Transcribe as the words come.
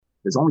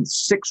There's only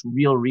 6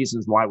 real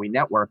reasons why we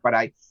network, but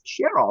I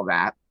share all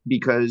that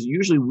because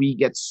usually we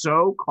get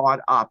so caught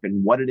up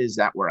in what it is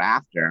that we're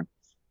after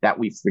that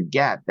we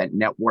forget that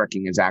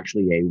networking is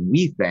actually a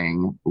we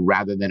thing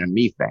rather than a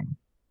me thing.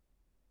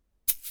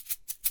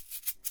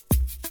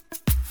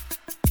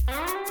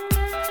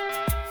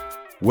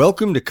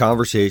 Welcome to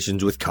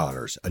Conversations with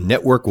Connors, a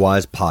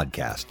NetworkWise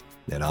podcast,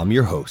 and I'm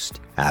your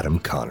host, Adam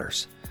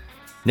Connors.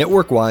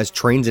 NetworkWise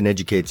trains and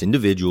educates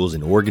individuals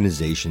and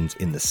organizations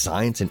in the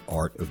science and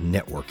art of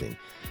networking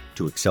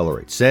to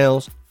accelerate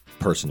sales,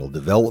 personal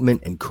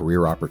development, and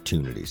career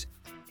opportunities.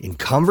 In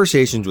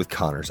Conversations with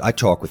Connors, I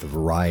talk with a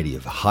variety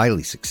of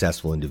highly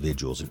successful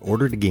individuals in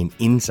order to gain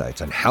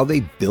insights on how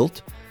they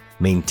built,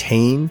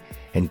 maintained,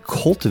 and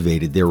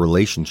cultivated their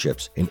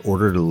relationships in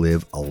order to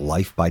live a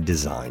life by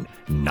design,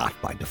 not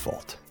by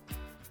default.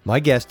 My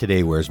guest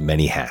today wears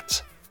many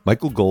hats.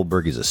 Michael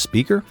Goldberg is a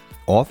speaker,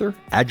 author,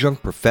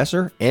 adjunct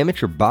professor,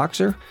 amateur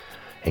boxer,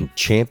 and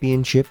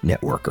championship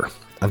networker.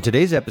 On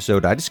today's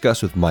episode, I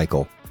discuss with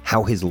Michael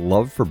how his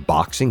love for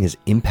boxing has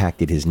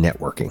impacted his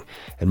networking,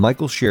 and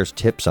Michael shares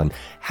tips on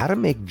how to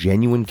make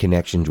genuine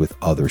connections with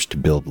others to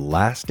build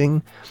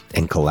lasting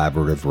and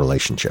collaborative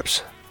relationships.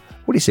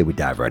 What do you say we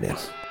dive right in?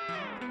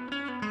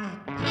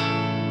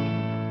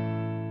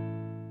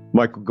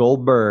 Michael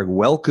Goldberg,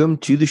 welcome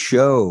to the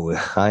show.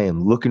 I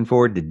am looking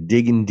forward to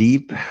digging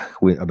deep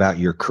about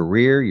your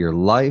career, your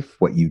life,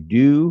 what you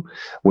do,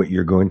 what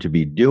you're going to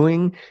be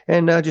doing,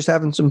 and just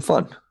having some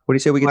fun. What do you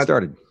say we get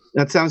started?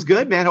 That sounds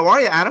good, man. How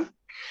are you, Adam?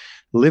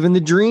 Living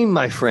the dream,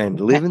 my friend.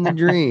 Living the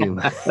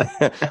dream.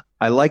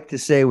 I like to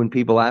say when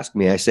people ask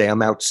me, I say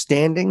I'm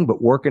outstanding,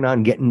 but working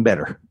on getting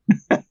better.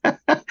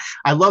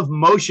 I love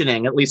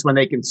motioning, at least when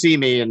they can see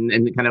me, and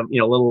kind of,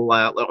 little,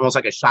 almost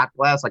like a shot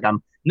glass, like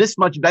I'm this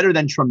much better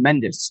than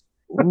tremendous.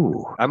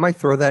 Ooh, I might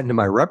throw that into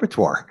my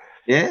repertoire.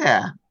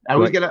 Yeah. I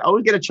always get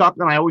a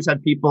chuckle, and I always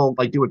have people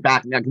like do it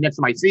back. Now, next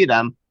time I see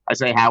them, I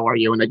say, "How are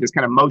you?" And they just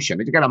kind of motion.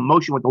 They just kind of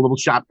motion with the little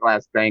shot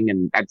glass thing,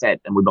 and that's it.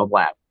 And we both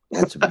laugh.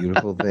 That's a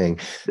beautiful thing.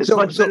 This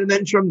much better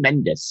than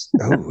tremendous.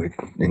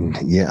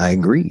 Yeah, I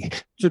agree.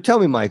 So tell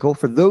me, Michael,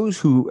 for those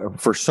who,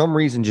 for some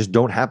reason, just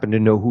don't happen to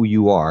know who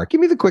you are,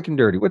 give me the quick and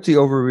dirty. What's the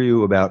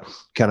overview about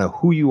kind of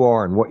who you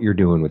are and what you're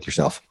doing with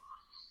yourself?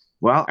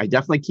 Well, I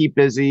definitely keep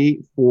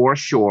busy for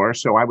sure.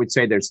 So I would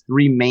say there's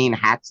 3 main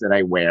hats that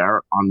I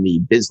wear on the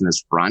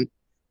business front.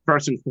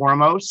 First and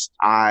foremost,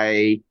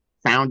 I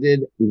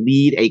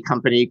lead a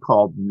company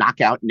called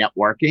Knockout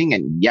Networking.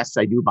 And yes,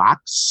 I do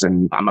box,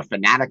 and I'm a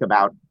fanatic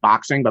about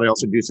boxing, but I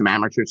also do some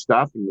amateur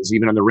stuff and was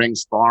even in the ring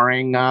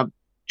sparring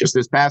just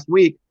this past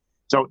week.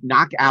 So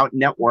Knockout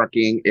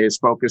Networking is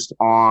focused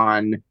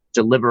on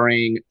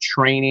delivering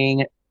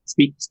training,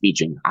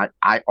 speaking.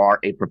 I are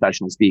a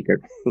professional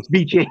speaker.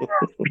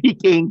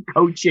 Speaking,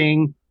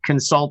 coaching,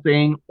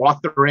 consulting,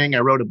 authoring. I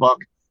wrote a book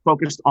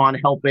focused on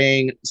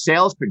helping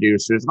sales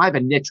producers. And I have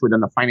a niche within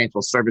the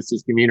financial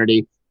services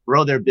community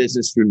grow their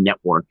business through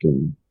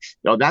networking.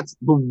 So that's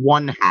the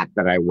one hat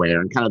that I wear,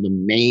 and kind of the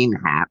main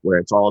hat where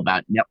it's all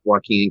about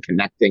networking and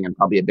connecting, and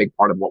probably a big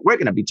part of what we're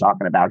going to be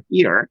talking about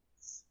here.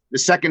 The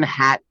second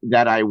hat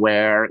that I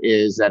wear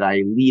is that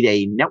I lead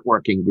a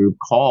networking group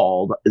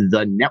called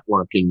the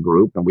Networking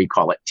Group, and we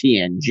call it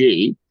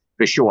TNG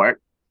for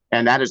short.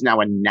 And that is now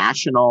a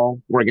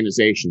national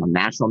organization, a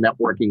national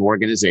networking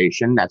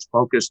organization that's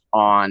focused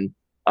on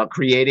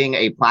creating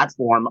a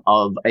platform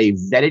of a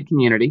vetted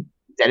community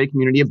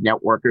of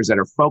networkers that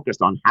are focused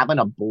on having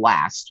a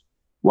blast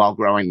while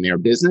growing their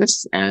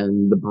business.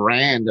 And the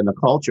brand and the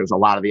culture is a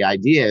lot of the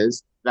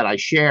ideas that I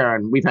share.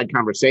 And we've had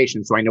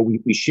conversations, so I know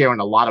we share in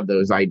a lot of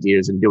those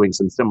ideas and doing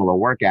some similar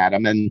work at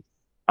them. And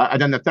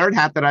then the third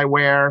hat that I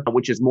wear,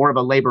 which is more of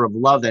a labor of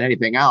love than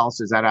anything else,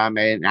 is that I'm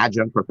an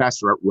adjunct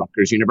professor at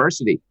Rutgers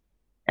University.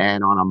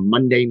 And on a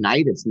Monday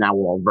night, it's now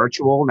all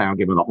virtual. Now,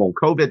 given the whole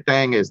COVID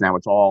thing, it's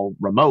all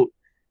remote.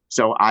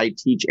 So I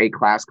teach a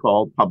class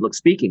called public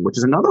speaking, which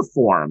is another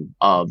form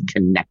of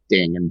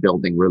connecting and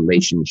building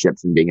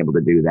relationships and being able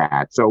to do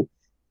that. So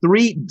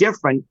 3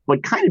 different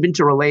but kind of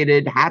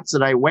interrelated hats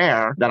that I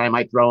wear that I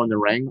might throw in the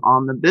ring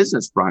on the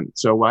business front.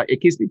 So it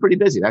keeps me pretty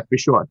busy, that's for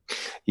sure.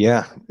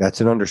 Yeah,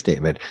 that's an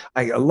understatement.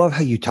 I love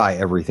how you tie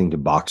everything to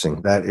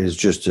boxing. That is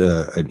just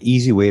an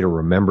easy way to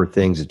remember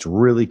things. It's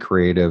really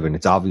creative, and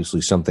it's obviously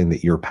something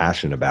that you're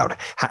passionate about.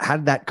 How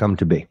did that come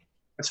to be?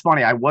 It's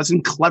funny. I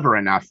wasn't clever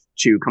enough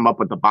to come up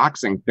with the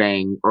boxing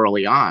thing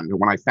early on.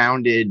 When I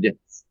founded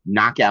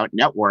Knockout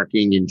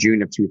Networking in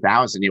June of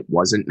 2000, it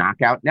wasn't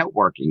Knockout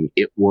Networking.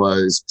 It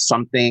was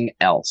something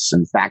else.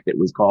 In fact, it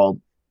was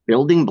called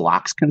Building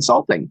Blocks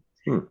Consulting.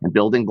 And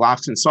Building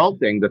Blocks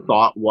Consulting, the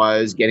thought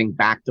was getting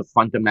back to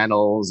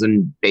fundamentals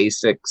and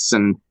basics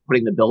and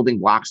putting the building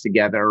blocks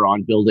together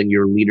on building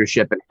your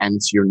leadership and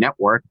hence your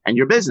network and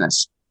your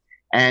business.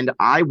 And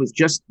I was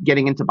just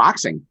getting into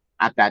boxing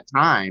at that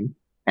time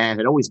and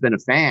had always been a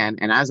fan.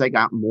 And as I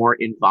got more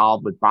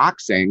involved with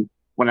boxing,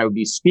 when I would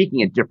be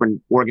speaking at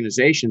different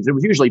organizations, it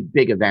was usually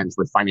big events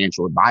with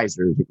financial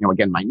advisors,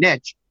 again, my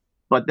niche.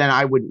 But then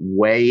I would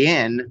weigh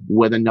in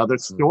with another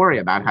story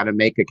about how to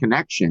make a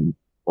connection.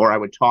 or I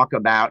would talk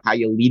about how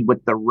you lead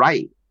with the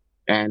right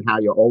and how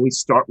you always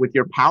start with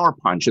your power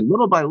punch. And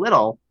little by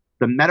little,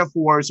 the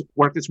metaphors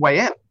work its way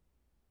in.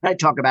 I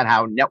talk about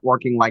how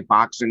networking like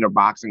boxing or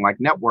boxing like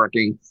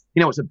networking,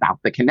 it's about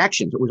the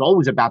connections. It was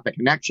always about the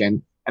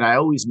connection. And I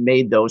always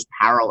made those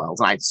parallels,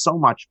 and I had so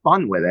much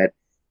fun with it.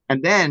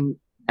 And then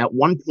at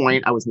one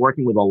point, I was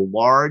working with a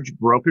large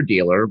broker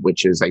dealer,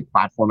 which is a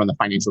platform in the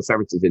financial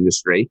services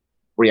industry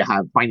where you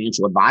have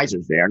financial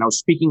advisors there. And I was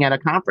speaking at a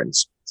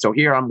conference. So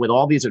here I'm with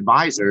all these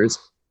advisors,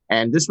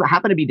 and this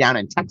happened to be down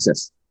in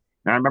Texas.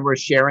 And I remember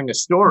sharing a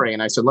story,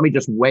 and I said, let me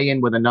just weigh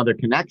in with another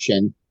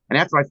connection. And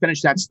after I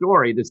finished that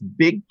story, this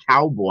big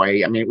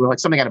cowboy, I mean, it was like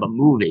something out of a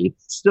movie,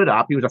 stood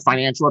up. He was a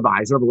financial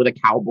advisor with a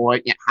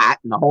cowboy hat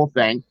and the whole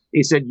thing.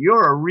 He said,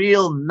 "You're a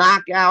real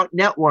knockout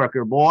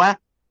networker, boy."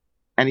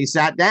 And he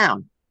sat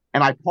down.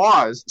 And I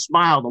paused,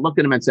 smiled, and looked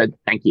at him and said,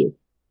 "Thank you."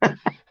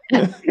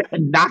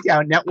 And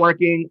knockout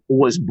networking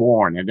was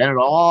born. And then it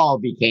all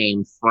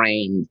became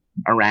framed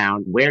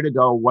around where to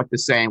go, what to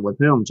say, and with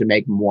whom to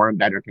make more and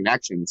better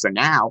connections. So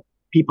now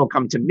people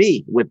come to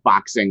me with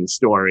boxing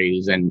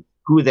stories and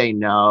who they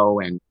know,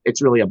 and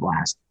it's really a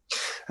blast.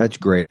 That's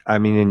great. I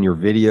mean, in your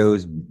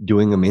videos,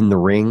 doing them in the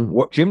ring,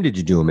 what gym did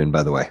you do them in,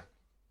 by the way?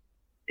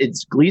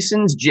 It's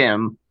Gleason's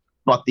Gym,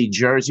 but the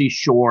Jersey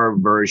Shore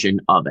version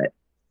of it.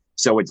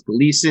 So it's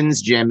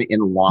Gleason's Gym in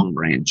Long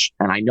Branch.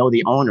 And I know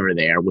the owner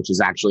there, which is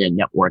actually a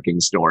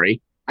networking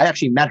story. I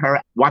actually met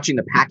her watching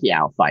the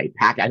Pacquiao fight.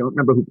 I don't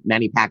remember who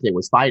Manny Pacquiao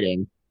was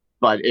fighting,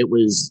 but it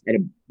was at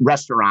a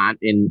restaurant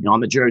on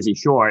the Jersey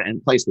Shore, and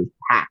the place was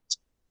packed.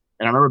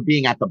 And I remember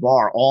being at the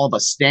bar, all of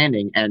us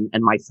standing, and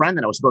my friend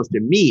that I was supposed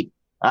to meet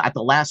at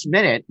the last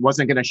minute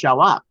wasn't going to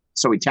show up.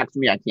 So he texted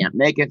me, "I can't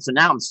make it." So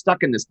now I'm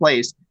stuck in this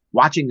place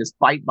watching this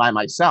fight by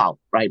myself,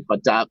 right?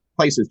 But the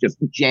place is just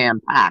jam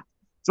packed.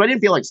 So I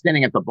didn't feel like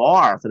standing at the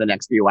bar for the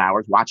next few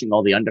hours watching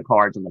all the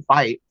undercards and the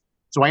fight.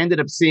 So I ended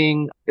up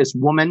seeing this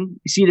woman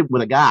seated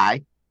with a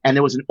guy, and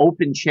there was an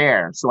open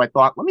chair. So I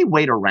thought, let me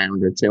wait a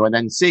round or two and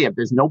then see if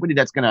there's nobody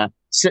that's going to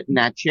sit in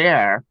that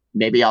chair.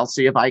 Maybe I'll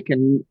see if I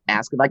can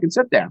ask if I can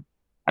sit there.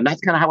 And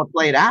that's kind of how it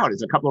played out.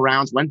 As a couple of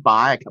rounds went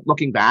by, I kept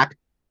looking back.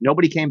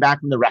 Nobody came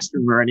back from the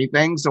restroom or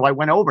anything. So I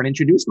went over and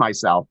introduced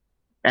myself.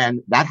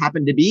 And that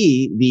happened to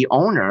be the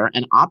owner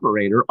and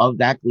operator of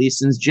that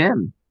Gleason's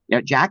Gym,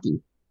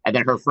 Jackie, and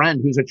then her friend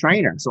who's a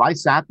trainer. So I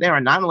sat there,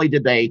 and not only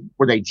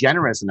were they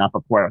generous enough,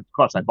 of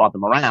course, I bought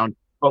them around,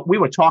 but we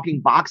were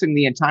talking boxing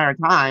the entire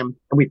time,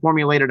 and we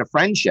formulated a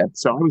friendship.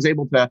 So I was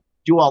able to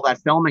do all that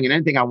filming and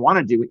anything I want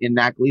to do in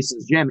that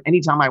Gleason's Gym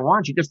anytime I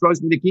want. She just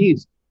throws me the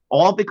keys,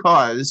 all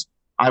because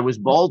I was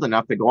bold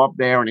enough to go up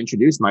there and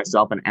introduce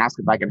myself and ask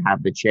if I could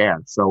have the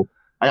chair. So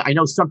I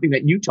know something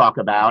that you talk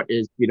about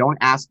is you don't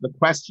ask the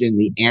question,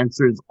 the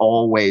answer is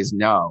always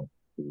no.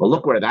 Well,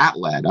 look where that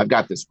led. I've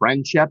got this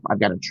friendship, I've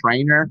got a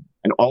trainer,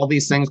 and all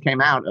these things came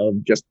out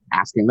of just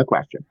asking the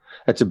question.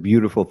 That's a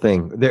beautiful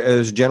thing.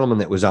 There's a gentleman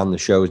that was on the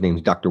show. His name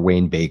is Dr.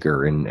 Wayne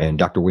Baker. And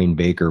Dr. Wayne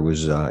Baker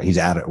was, he's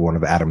one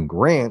of Adam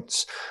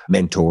Grant's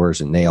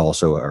mentors. And they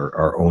also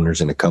are owners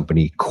in a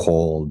company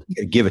called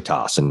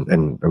Givitas.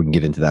 And we can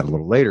get into that a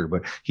little later.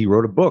 But he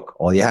wrote a book.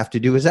 All you have to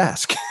do is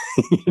ask.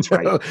 That's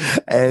right.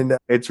 And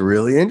it's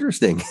really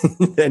interesting.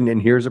 and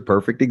here's a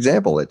perfect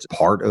example. It's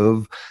part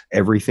of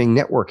everything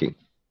networking.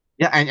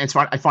 Yeah, and it's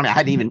funny. I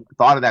hadn't even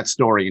thought of that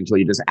story until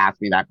you just asked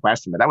me that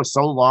question. But that was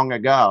so long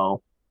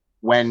ago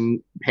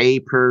when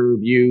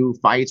pay-per-view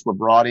fights were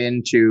brought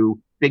into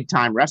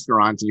big-time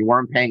restaurants, and you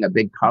weren't paying a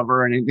big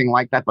cover or anything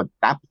like that. But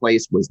that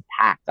place was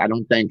packed. I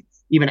don't think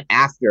even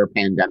after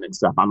pandemic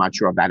stuff, I'm not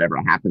sure if that ever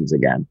happens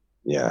again.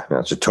 Yeah,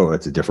 it's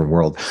a different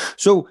world.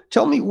 So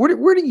tell me,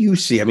 where do you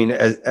see, I mean,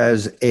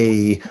 as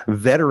a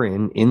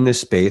veteran in this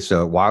space,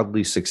 a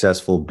wildly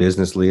successful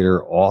business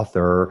leader,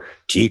 author,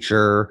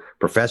 teacher,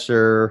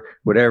 professor,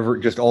 whatever,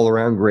 just all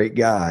around great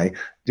guy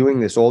doing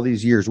this all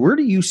these years, where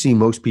do you see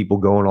most people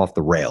going off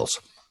the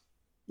rails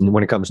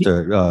when it comes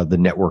to the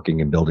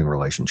networking and building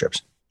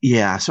relationships?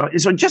 Yeah. So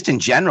just in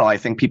general, I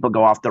think people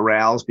go off the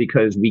rails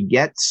because we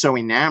get so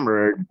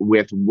enamored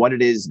with what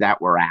it is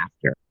that we're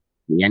after,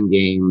 the end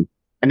game.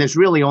 And there's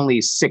really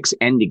only 6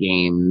 end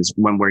games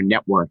when we're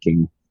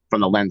networking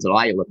from the lens that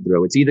I look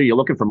through. It's either you're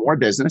looking for more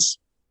business,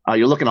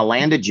 you're looking to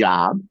land a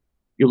job,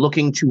 you're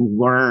looking to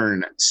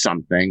learn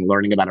something,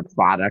 learning about a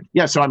product.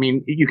 Yeah. So, I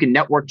mean, you can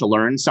network to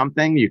learn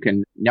something. You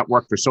can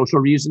network for social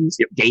reasons,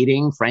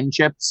 dating,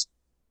 friendships.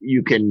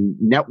 You can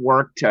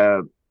network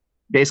to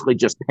basically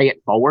just pay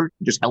it forward,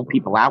 just help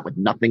people out with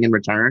nothing in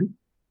return.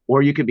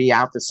 Or you could be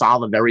out to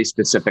solve a very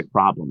specific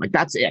problem. Like,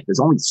 that's it. There's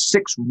only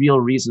 6 real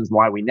reasons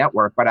why we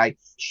network. But I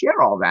share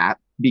all that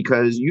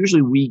because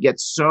usually we get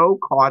so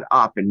caught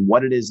up in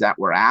what it is that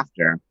we're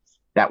after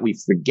that we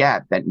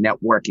forget that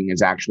networking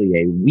is actually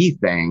a we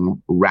thing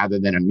rather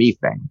than a me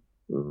thing.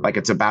 Like,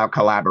 it's about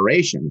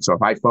collaboration. So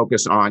if I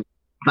focus on,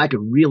 I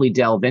could really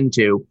delve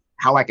into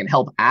how I can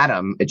help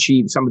Adam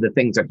achieve some of the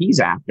things that he's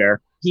after,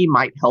 he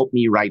might help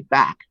me right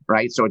back,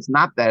 right? So it's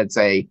not that it's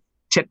a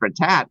tit for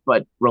tat,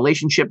 but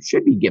relationships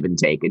should be give and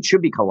take. It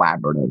should be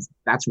collaborative.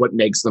 That's what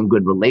makes them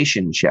good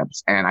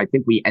relationships. And I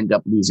think we end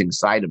up losing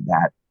sight of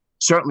that.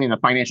 Certainly in the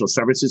financial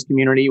services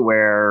community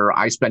where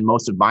I spend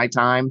most of my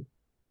time,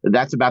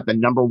 that's about the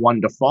number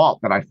one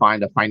default that I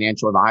find a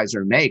financial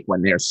advisor make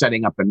when they're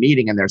setting up a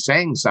meeting and they're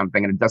saying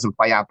something and it doesn't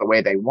play out the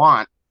way they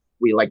want.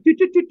 We like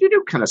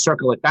kind of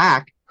circle it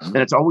back. And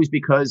it's always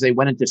because they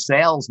went into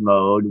sales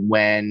mode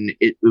when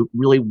it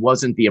really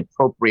wasn't the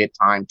appropriate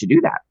time to do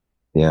that.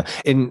 Yeah.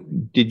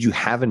 And did you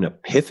have an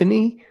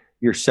epiphany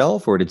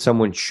yourself, or did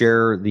someone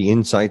share the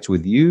insights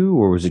with you,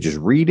 or was it just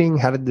reading?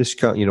 How did this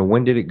come?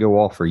 When did it go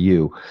off for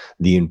you,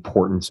 the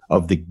importance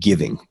of the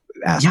giving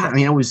aspect? Yeah, I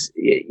mean, it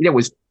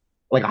was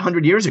like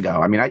 100 years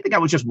ago. I mean, I think I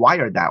was just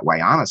wired that way,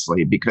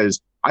 honestly,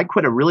 because I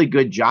quit a really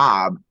good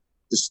job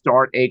to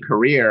start a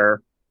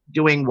career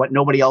doing what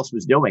nobody else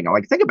was doing. I'm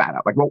like, think about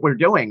it. Like what we're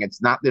doing,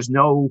 there's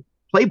no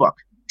playbook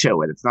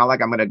to it. It's not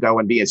like I'm going to go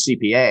and be a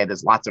CPA.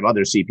 There's lots of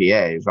other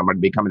CPAs. I'm going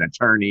to become an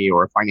attorney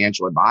or a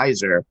financial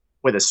advisor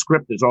where the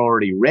script is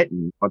already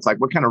written. It's like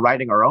we're kind of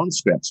writing our own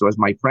script. So as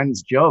my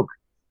friends joke,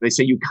 they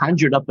say you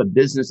conjured up a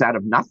business out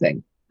of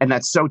nothing. And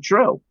that's so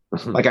true.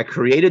 Like I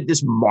created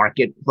this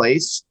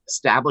marketplace,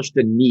 established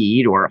a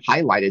need or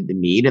highlighted the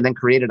need, and then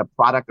created a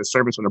product, a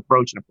service, an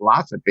approach, and a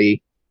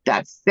philosophy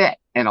that fit.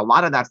 And a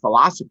lot of that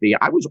philosophy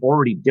I was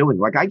already doing.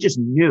 Like I just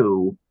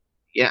knew,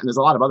 and there's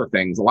a lot of other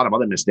things, a lot of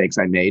other mistakes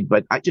I made,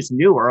 but I just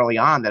knew early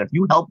on that if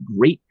you help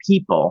great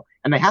people,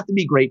 and they have to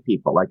be great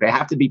people, like they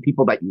have to be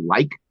people that you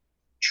like,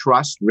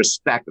 trust,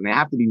 respect, and they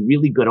have to be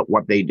really good at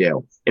what they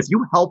do. If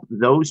you help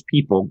those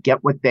people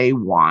get what they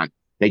want,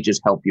 they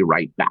just help you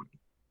right back.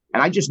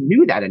 And I just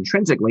knew that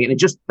intrinsically, and it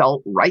just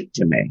felt right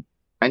to me.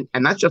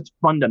 And that's just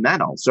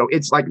fundamental. So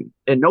it's like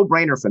a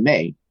no-brainer for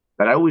me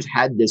that I always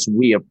had this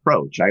we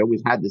approach. I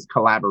always had this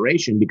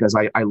collaboration because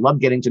I love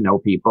getting to know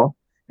people.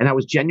 And I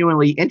was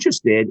genuinely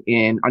interested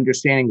in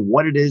understanding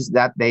what it is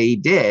that they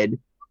did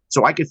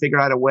so I could figure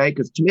out a way,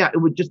 because to me, it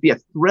would just be a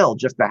thrill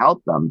just to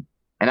help them.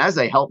 And as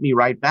they helped me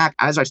right back,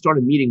 as I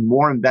started meeting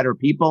more and better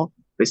people,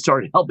 they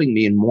started helping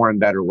me in more and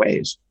better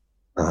ways.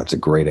 Oh, that's a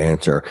great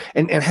answer.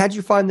 And how'd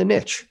you find the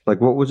niche? Like,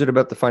 what was it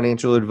about the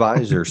financial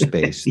advisor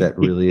space that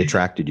really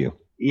attracted you?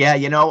 Yeah,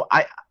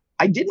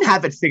 I didn't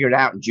have it figured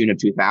out in June of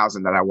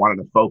 2000 that I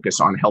wanted to focus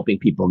on helping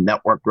people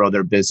network, grow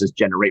their business,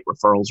 generate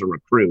referrals, or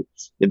recruit.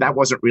 That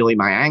wasn't really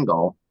my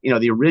angle.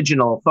 The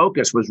original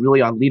focus was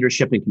really on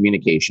leadership and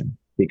communication,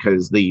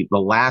 because the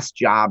last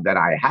job that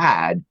I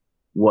had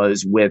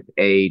was with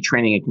a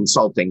training and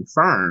consulting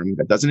firm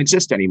that doesn't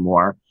exist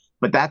anymore.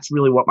 But that's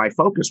really what my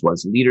focus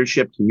was: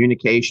 leadership,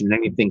 communication, and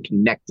anything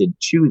connected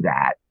to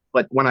that.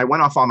 But when I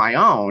went off on my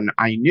own,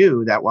 I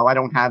knew that, well, I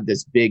don't have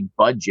this big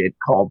budget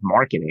called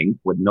marketing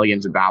with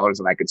millions of dollars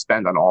that I could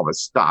spend on all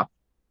this stuff.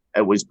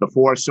 It was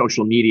before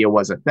social media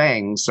was a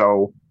thing.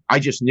 So I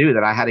just knew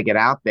that I had to get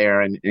out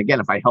there. And again,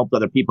 if I helped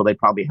other people, they'd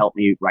probably help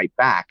me right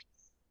back.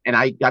 And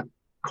I got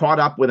caught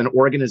up with an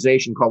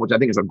organization which I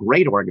think is a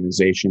great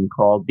organization,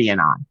 called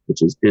BNI,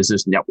 which is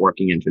Business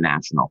Networking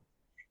International.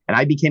 And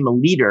I became a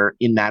leader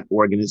in that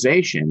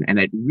organization. And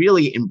it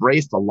really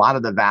embraced a lot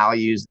of the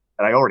values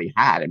that I already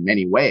had in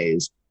many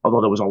ways,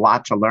 although there was a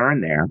lot to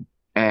learn there.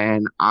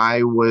 And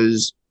I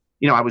was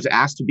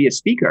asked to be a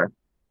speaker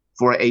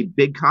for a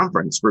big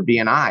conference for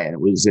BNI. And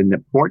it was in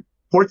the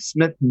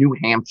Portsmouth, New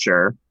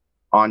Hampshire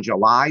on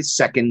July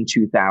 2nd,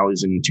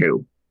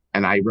 2002.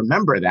 And I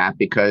remember that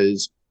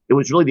because it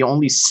was really the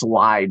only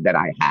slide that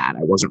I had.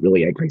 I wasn't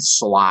really a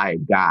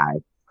slide guy.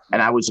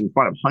 And I was in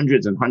front of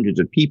hundreds and hundreds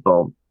of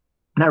people.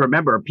 And I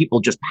remember people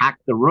just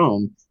packed the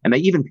room, and they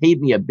even paid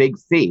me a big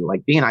fee.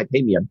 Like BNI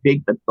paid me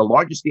the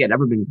largest fee I'd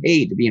ever been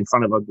paid to be in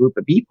front of a group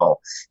of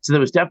people. So there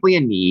was definitely a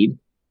need,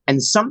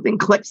 and something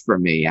clicked for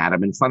me,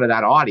 Adam, in front of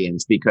that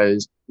audience,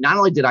 because not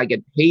only did I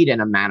get paid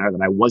in a manner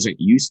that I wasn't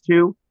used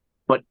to,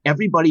 but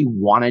everybody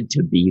wanted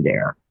to be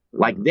there.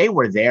 Like they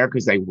were there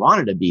because they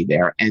wanted to be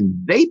there, and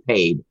they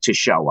paid to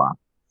show up.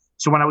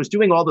 So when I was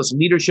doing all this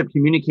leadership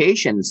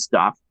communication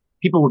stuff,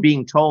 people were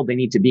being told they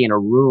need to be in a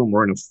room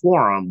or in a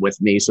forum with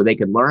me so they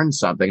could learn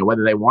something. And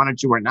whether they wanted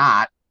to or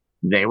not,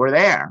 they were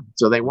there.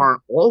 So they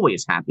weren't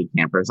always happy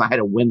campers. I had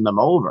to win them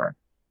over.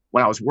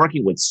 When I was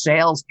working with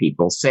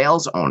salespeople,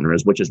 sales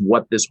owners, which is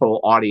what this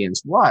whole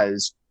audience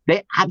was,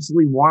 they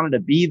absolutely wanted to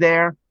be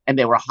there, and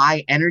they were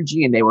high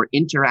energy and they were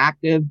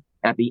interactive.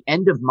 At the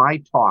end of my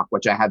talk,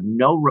 which I have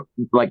no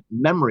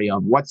memory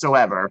of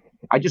whatsoever,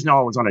 I just know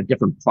I was on a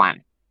different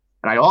planet.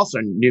 And I also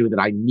knew that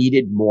I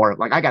needed more,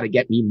 I got to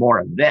get me more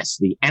of this,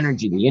 the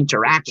energy, the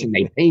interaction.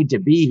 They paid to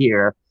be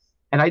here.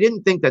 And I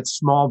didn't think that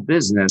small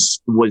business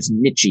was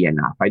niche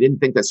enough. I didn't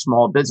think that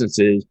small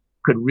businesses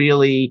could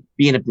really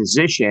be in a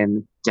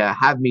position to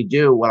have me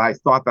do what I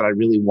thought that I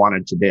really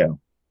wanted to do.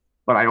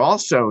 But I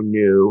also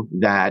knew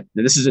that,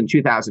 and this is in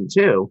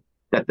 2002,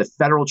 that the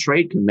Federal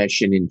Trade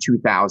Commission in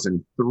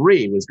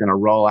 2003 was going to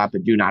roll out the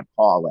Do Not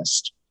Call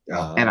list.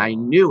 And I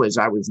knew, as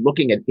I was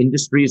looking at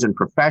industries and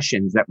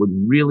professions that would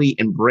really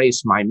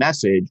embrace my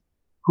message,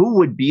 who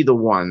would be the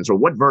ones, or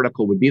what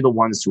vertical would be the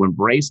ones to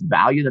embrace,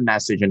 value the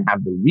message, and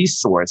have the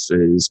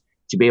resources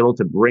to be able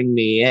to bring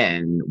me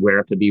in where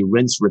it could be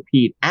rinse,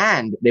 repeat.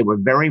 And they were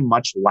very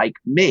much like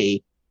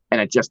me. And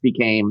it just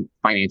became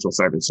financial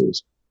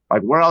services.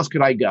 Like, where else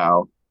could I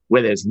go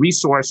where there's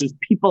resources,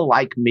 people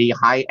like me,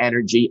 high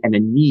energy, and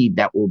a need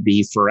that will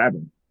be forever?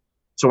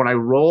 So when I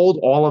rolled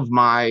all of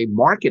my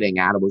marketing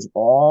out, it was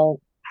all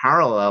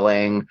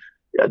paralleling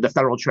the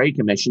Federal Trade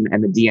Commission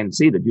and the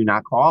DNC, the Do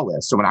Not Call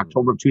list. So in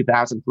October of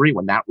 2003,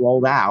 when that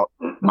rolled out,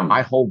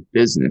 my whole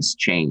business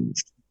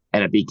changed.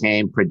 And it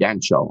became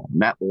Prudential,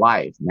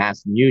 MetLife,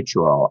 Mass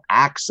Mutual,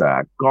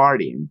 AXA,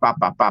 Guardian,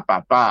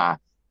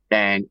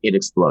 and it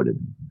exploded.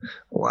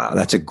 Wow,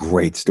 that's a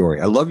great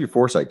story. I love your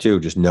foresight too,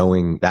 just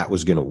knowing that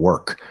was going to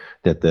work,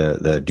 that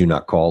the Do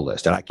Not Call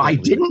list. And I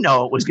didn't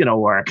know it was going to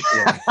work.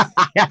 Yeah.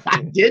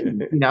 I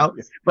didn't,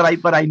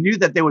 but I knew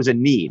that there was a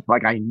need.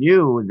 Like, I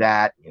knew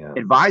that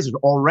advisors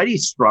already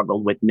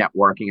struggled with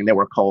networking and they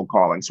were cold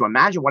calling. So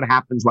imagine what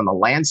happens when the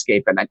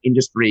landscape in that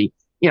industry,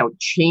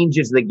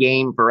 changes the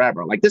game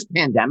forever. Like this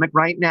pandemic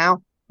right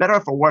now, better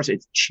or for worse,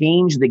 it's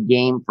changed the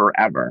game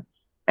forever.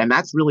 And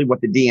that's really what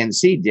the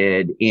DNC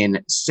did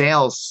in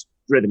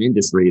sales-driven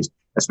industries,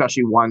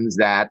 especially ones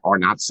that are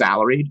not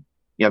salaried,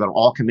 they're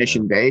all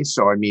commission-based.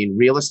 So,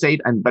 real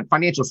estate, but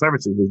financial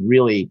services was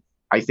really,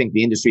 I think,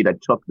 the industry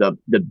that took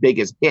the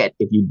biggest hit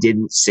if you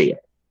didn't see it.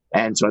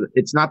 And so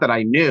it's not that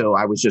I knew,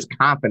 I was just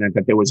confident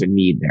that there was a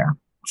need there.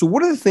 So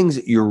what are the things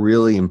that you're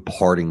really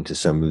imparting to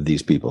some of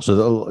these people?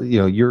 So,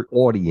 your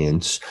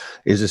audience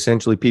is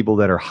essentially people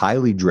that are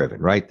highly driven,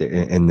 right?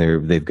 And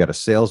they've got a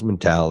sales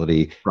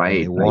mentality,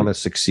 right? They want to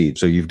succeed.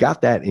 So you've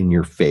got that in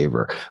your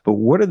favor. But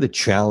what are the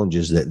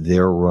challenges that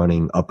they're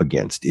running up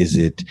against? Is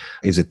it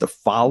the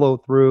follow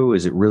through?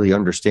 Is it really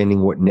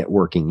understanding what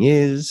networking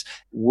is?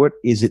 What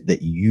is it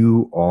that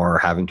you are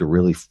having to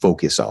really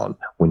focus on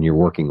when you're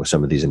working with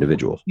some of these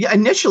individuals? Yeah,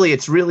 initially,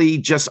 it's really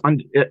just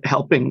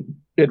helping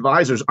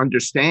advisors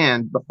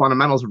understand the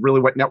fundamentals of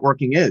really what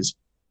networking is,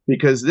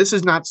 because this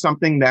is not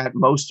something that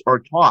most are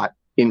taught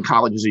in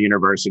colleges or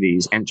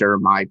universities. Enter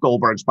my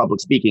Goldberg's public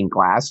speaking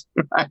class,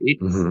 right?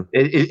 Mm-hmm.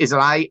 Is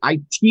that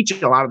I teach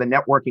a lot of the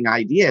networking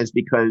ideas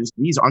because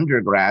these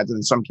undergrads, and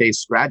in some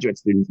cases graduate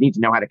students, need to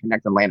know how to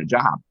connect and land a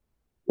job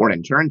or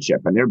an internship.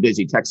 And they're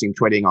busy texting,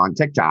 tweeting on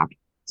TikTok.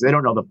 So they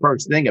don't know the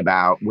first thing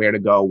about where to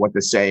go, what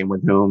to say, and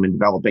with whom, and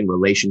developing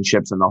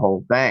relationships and the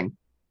whole thing.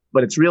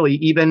 But it's really,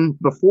 even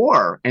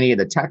before any of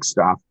the tech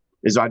stuff,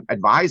 is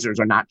advisors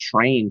are not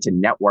trained to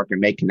network and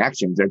make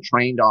connections. They're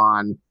trained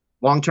on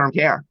long-term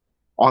care,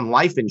 on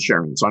life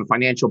insurance, on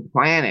financial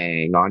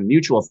planning, on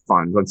mutual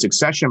funds, on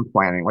succession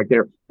planning. Like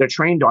they're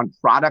trained on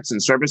products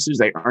and services.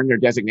 They earn their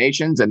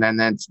designations, and then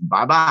that's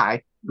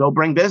bye-bye, go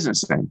bring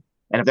business in.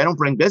 And if they don't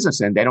bring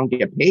business in, they don't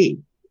get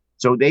paid.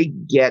 So we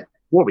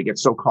get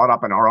so caught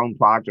up in our own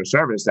product or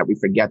service that we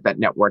forget that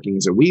networking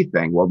is a we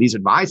thing. Well, these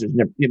advisors,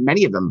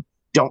 many of them,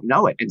 don't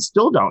know it and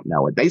still don't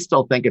know it. They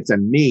still think it's a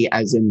me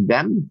as in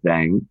them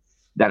thing,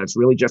 that it's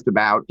really just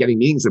about getting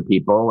meetings with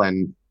people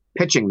and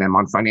pitching them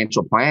on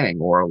financial planning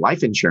or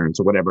life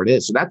insurance or whatever it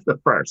is. So that's the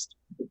first,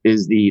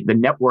 is the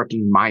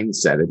networking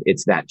mindset.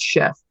 It's that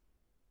shift.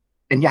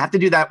 And you have to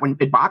do that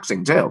in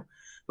boxing too.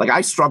 Like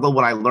I struggled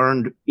when I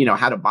learned,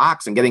 how to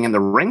box and getting in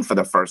the ring for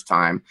the first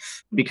time,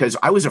 because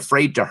I was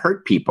afraid to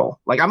hurt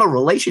people. Like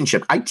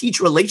I teach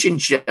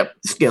relationship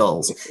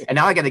skills, and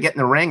now I got to get in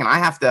the ring and I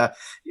have to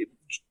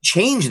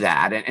change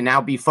that and now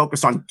be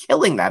focused on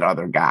killing that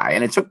other guy.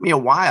 And it took me a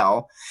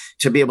while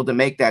to be able to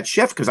make that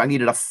shift, because I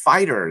needed a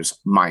fighter's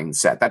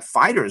mindset. That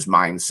fighter's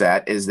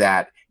mindset is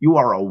that you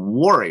are a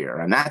warrior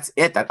and that's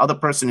it. That other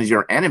person is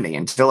your enemy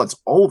until it's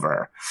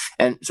over.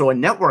 And so a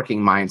networking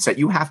mindset,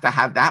 you have to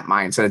have that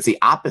mindset. It's the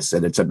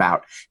opposite. It's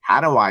about, how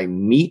do I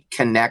meet,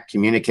 connect,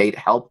 communicate,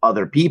 help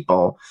other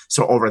people,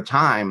 so over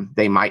time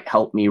they might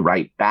help me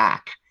right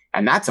back.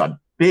 And that's a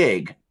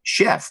big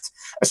shift,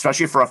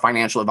 especially for a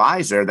financial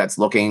advisor that's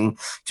looking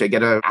to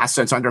get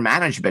assets under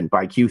management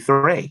by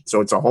Q3.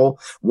 So it's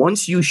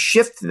once you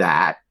shift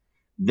that,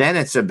 then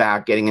it's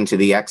about getting into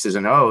the X's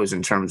and O's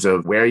in terms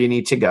of where you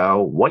need to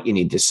go, what you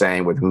need to say,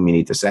 and with whom you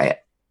need to say it.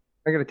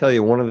 I got to tell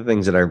you, one of the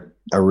things that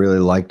I really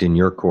liked in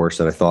your course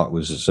that I thought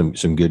was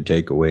some good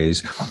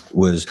takeaways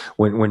was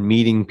when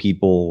meeting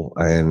people,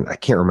 and I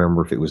can't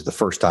remember if it was the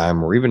first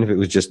time or even if it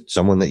was just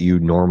someone that you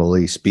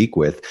normally speak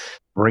with,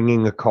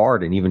 bringing a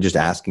card and even just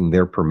asking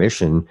their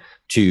permission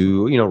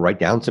to, write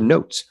down some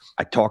notes.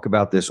 I talk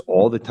about this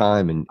all the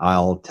time, and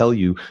I'll tell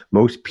you,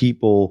 most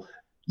people,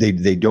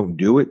 they don't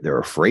do it. They're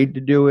afraid to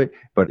do it.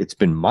 But it's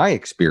been my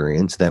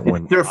experience that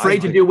when they're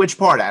afraid to do which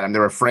part, Adam?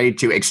 They're afraid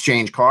to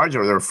exchange cards,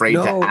 or they're afraid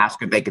to ask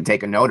if they can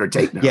take a note or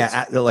take notes?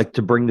 Yeah, like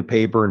to bring the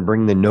paper and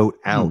bring the note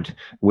out,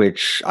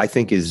 which I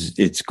think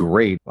it's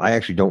great. I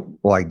actually don't.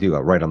 Well, I do. I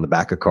write on the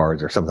back of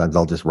cards, or sometimes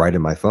I'll just write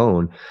in my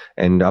phone,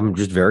 and I'm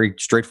just very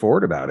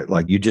straightforward about it.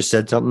 Like, you just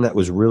said something that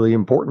was really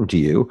important to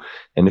you,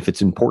 and if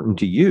it's important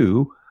to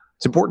you,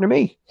 it's important to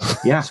me.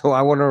 Yeah. So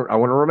I want to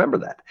remember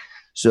that.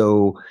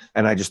 So,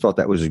 and I just thought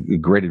that was a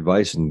great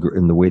advice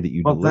in the way that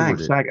you delivered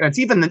thanks. it. It's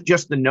even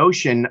just the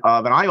notion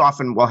of, and I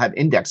often will have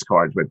index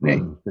cards with me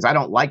because I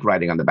don't like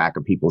writing on the back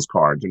of people's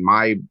cards. In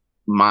my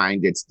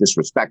mind, it's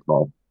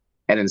disrespectful.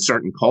 And in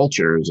certain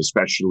cultures,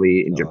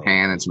 especially in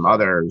Japan and some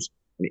others,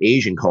 in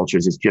Asian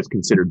cultures, it's just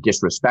considered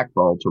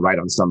disrespectful to write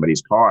on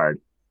somebody's card.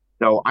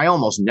 So I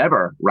almost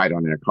never write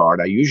on their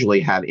card. I usually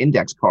have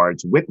index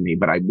cards with me,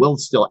 but I will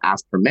still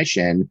ask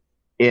permission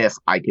if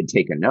I could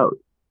take a note.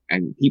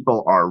 And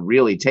people are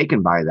really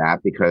taken by that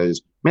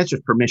because it's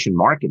just permission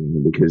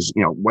marketing, because,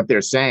 what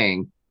they're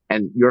saying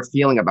and your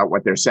feeling about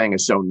what they're saying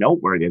is so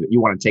noteworthy that you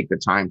want to take the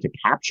time to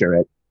capture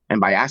it. And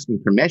by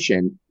asking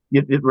permission,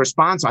 the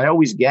response I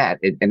always get,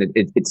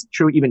 it's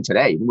true even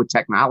today, even with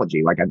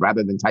technology. Like, I'd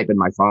rather than type in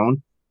my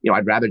phone,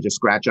 I'd rather just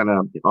scratch on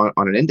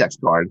an index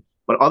card.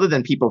 But other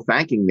than people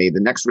thanking me, the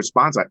next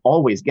response I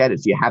always get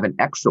is, "Do you have an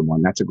extra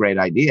one? That's a great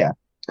idea."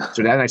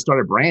 So then I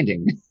started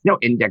branding,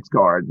 index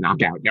cards,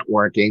 knockout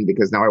networking,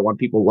 because now I want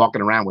people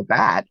walking around with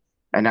that.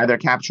 And now they're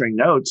capturing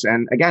notes.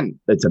 And again,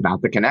 it's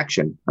about the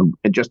connection. And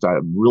just a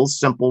real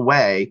simple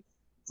way.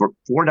 For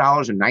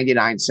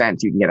 $4.99,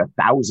 you can get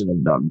 1,000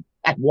 of them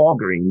at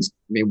Walgreens.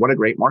 I mean, what a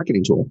great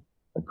marketing tool.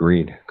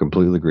 Agreed.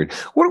 Completely agreed.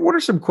 What are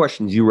some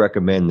questions you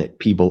recommend that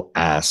people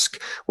ask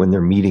when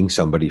they're meeting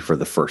somebody for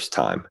the first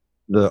time?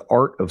 The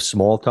art of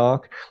small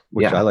talk,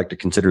 which I like to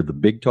consider the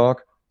big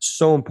talk,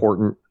 so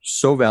important,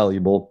 so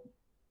valuable,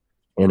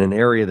 in an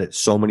area that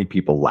so many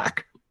people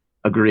lack.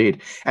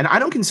 Agreed. And I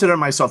don't consider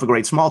myself a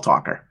great small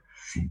talker.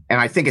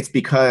 And I think it's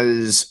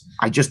because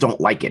I just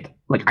don't like it.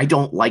 Like, I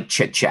don't like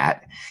chit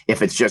chat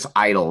if it's just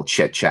idle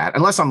chit chat,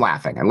 unless I'm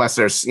laughing, unless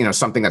there's,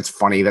 something that's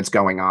funny that's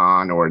going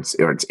on, or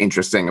it's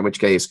interesting, in which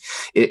case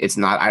it's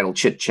not idle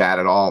chit chat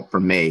at all for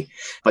me.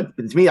 But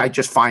to me, I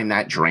just find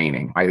that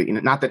draining.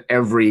 Not that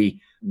every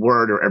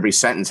word or every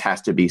sentence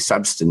has to be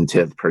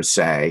substantive per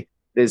se.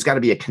 There's got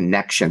to be a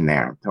connection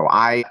there. So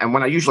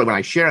when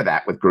I share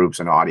that with groups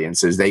and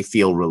audiences, they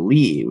feel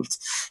relieved,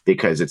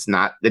 because it's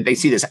not that they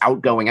see this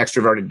outgoing,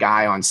 extroverted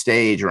guy on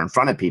stage or in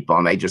front of people,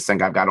 and they just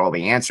think I've got all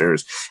the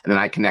answers, and then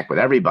I connect with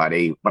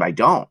everybody, but I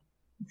don't.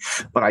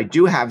 But I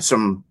do have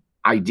some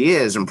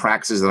ideas and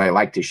practices that I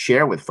like to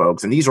share with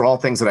folks. And these are all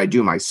things that I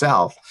do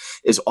myself.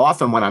 Is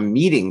often when I'm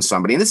meeting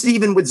somebody, and this is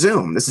even with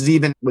Zoom, this is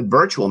even with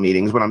virtual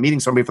meetings, when I'm meeting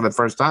somebody for the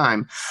first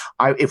time,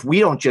 if we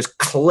don't just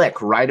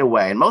click right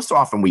away, and most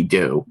often we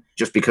do,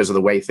 just because of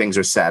the way things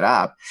are set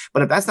up.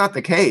 But if that's not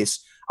the case,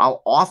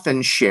 I'll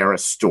often share a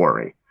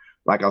story.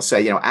 Like, I'll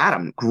say,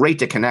 "Adam, great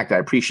to connect. I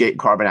appreciate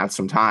carving out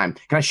some time.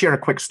 Can I share a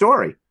quick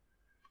story?"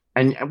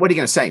 And what are you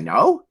going to say?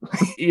 No?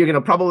 You're going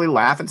to probably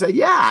laugh and say,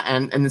 yeah.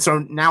 And so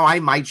now I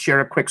might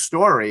share a quick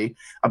story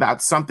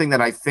about something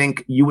that I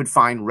think you would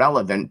find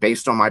relevant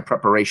based on my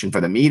preparation for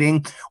the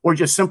meeting, or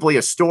just simply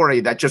a story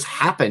that just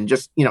happened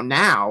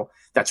now,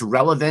 that's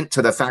relevant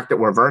to the fact that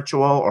we're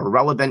virtual, or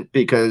relevant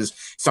because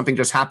something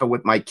just happened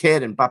with my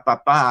kid and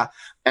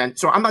And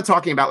so I'm not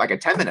talking about like a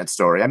 10-minute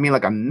story. I mean,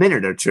 like a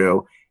minute or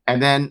two.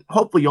 And then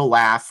hopefully you'll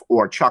laugh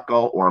or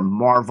chuckle or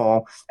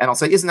marvel. And I'll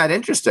say, "Isn't that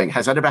interesting?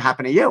 Has that ever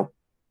happened to you?"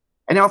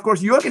 And now, of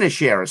course, you're going to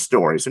share a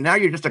story. So now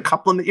you're just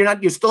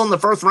you're still in the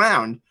first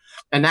round.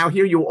 And now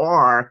here you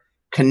are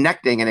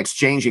connecting and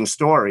exchanging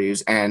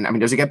stories. And I mean,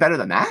 does it get better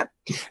than that?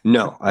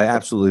 No, I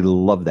absolutely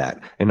love that.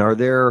 And are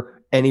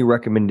there any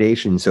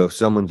recommendations? So if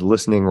someone's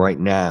listening right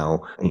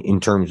now,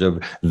 in terms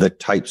of the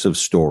types of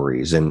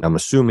stories, and I'm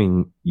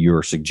assuming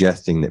you're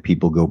suggesting that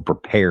people go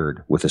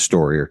prepared with a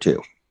story or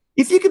two.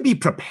 If you could be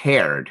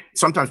prepared,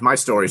 sometimes my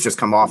stories just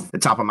come off the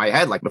top of my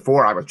head. Like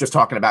before, I was just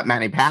talking about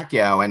Manny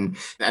Pacquiao and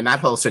that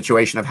whole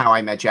situation of how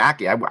I met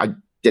Jackie. I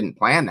didn't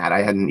plan that.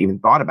 I hadn't even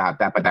thought about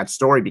that, but that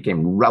story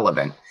became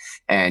relevant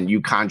and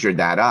you conjured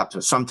that up. So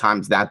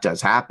sometimes that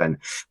does happen.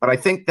 But I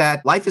think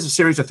that life is a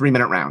series of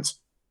 3-minute rounds.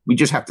 We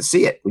just have to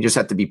see it. We just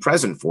have to be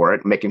present for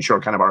it, making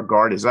sure kind of our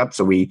guard is up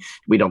so we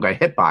don't get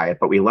hit by it,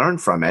 but we learn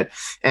from it.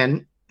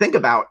 And think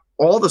about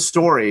all the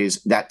stories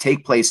that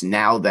take place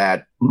now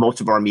that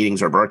most of our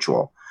meetings are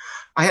virtual.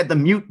 I had the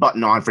mute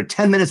button on for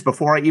 10 minutes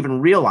before I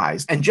even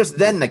realized. And just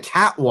then the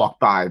cat walked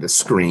by the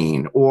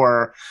screen,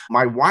 or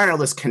my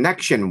wireless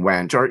connection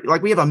went, or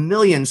like we have a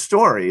million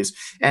stories.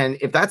 And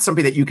if that's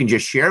something that you can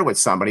just share with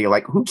somebody,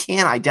 like who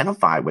can't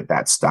identify with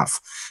that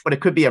stuff? But it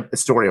could be a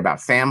story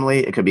about family.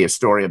 It could be a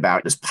story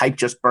about this pipe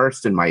just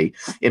burst in my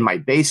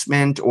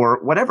basement,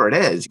 or whatever it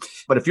is.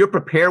 But if you're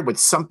prepared with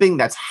something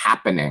that's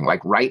happening,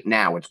 like right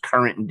now, it's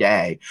current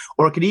day,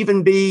 or it could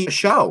even be a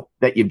show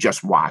that you've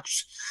just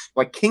watched,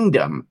 like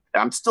Kingdom.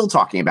 I'm still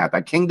talking about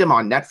that. Kingdom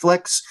on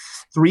Netflix,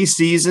 3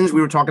 seasons.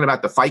 We were talking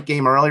about the fight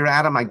game earlier,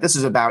 Adam. Like, this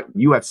is about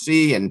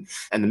UFC and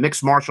the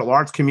mixed martial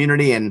arts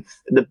community, and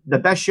the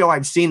best show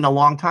I've seen in a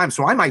long time.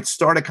 So I might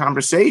start a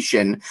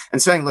conversation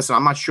and saying, "Listen,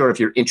 I'm not sure if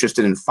you're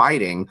interested in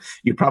fighting.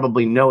 You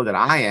probably know that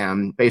I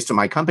am based on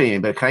my company,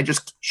 but can I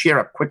just share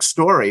a quick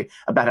story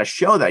about a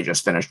show that I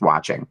just finished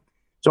watching?"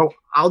 So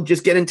I'll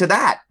just get into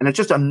that. And it's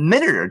just a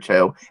minute or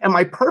two. And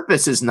my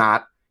purpose is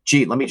not,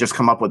 "Gee, let me just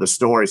come up with a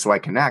story so I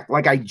connect."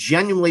 Like, I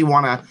genuinely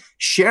want to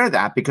share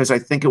that because I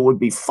think it would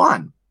be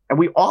fun. And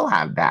we all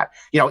have that.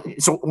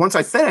 So once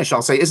I finish,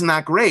 I'll say, isn't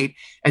that great?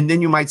 And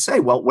then you might say,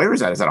 well, where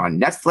is that? Is that on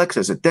Netflix?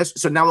 Is it this?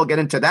 So now we'll get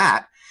into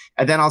that.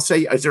 And then I'll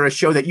say, is there a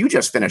show that you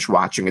just finished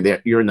watching or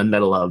that you're in the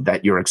middle of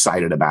that you're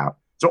excited about?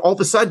 So all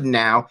of a sudden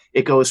now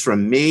it goes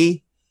from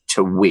me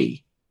to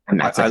we. And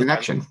that's a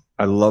connection.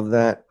 I love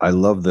that. I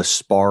love the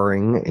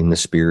sparring in the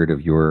spirit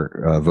of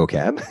your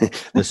vocab,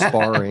 the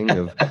sparring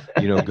of,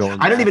 going.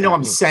 I don't even know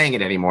I'm saying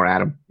it anymore,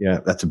 Adam. Yeah,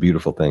 that's a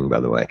beautiful thing,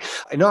 by the way.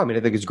 I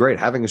think it's great.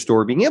 Having a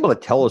story, being able to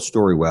tell a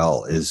story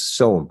well is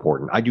so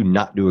important. I do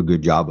not do a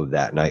good job of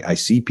that. And I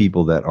see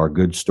people that are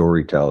good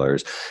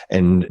storytellers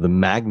and the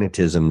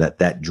magnetism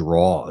that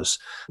draws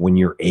when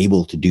you're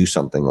able to do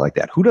something like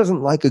that. Who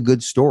doesn't like a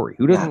good story?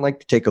 Who doesn't like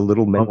to take a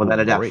little mental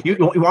break? You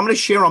want me to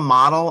share a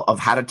model of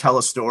how to tell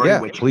a story,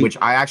 which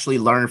I actually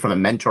learned from a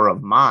mentor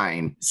of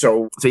mine.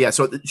 So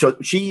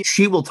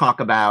she will talk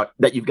about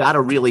that you've got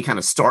to really kind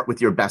of start with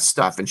your best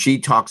stuff. And she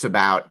talks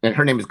about, and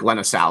her name is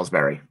Glenna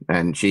Salisbury,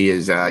 and she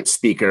is a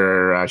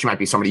speaker. She might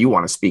be somebody you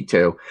want to speak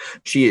to.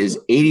 She is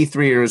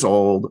 83 years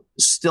old,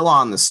 still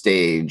on the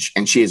stage,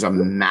 and she is a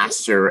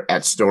master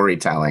at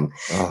storytelling.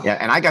 Oh. Yeah,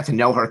 and I got to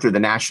know her through the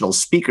National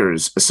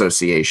Speakers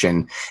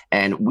Association,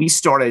 and we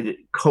started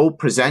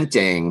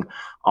co-presenting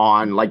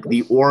on like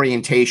the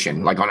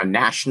orientation, like on a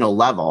national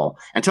level,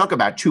 and talk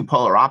about two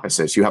polar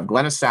opposites. You have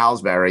Glenna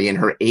Salisbury in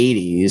her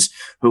 80s,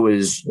 who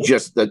is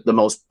just the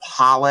most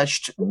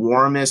polished,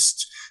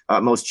 warmest,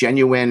 most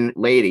genuine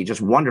lady,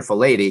 just wonderful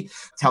lady,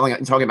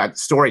 talking about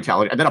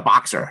storytelling, and then a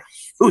boxer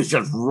who's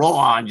just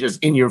raw and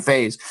just in your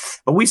face.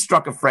 But we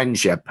struck a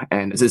friendship,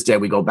 and to this day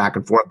we go back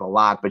and forth a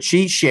lot. But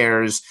she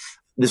shares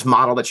this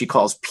model that she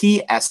calls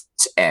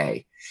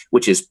PSA,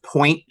 which is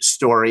Point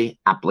Story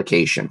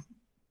Application.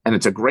 And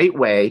it's a great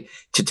way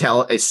to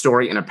tell a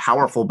story in a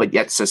powerful but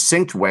yet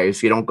succinct way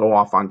so you don't go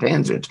off on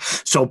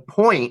tangents. So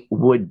point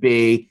would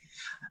be,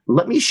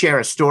 let me share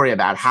a story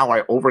about how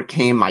I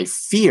overcame my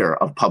fear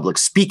of public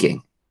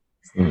speaking.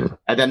 Mm-hmm.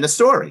 And then the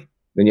story.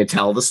 Then you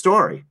tell the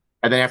story.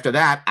 And then after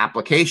that,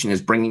 application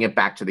is bringing it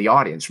back to the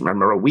audience.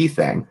 Remember a we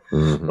thing.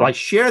 Mm-hmm. So I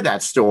share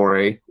that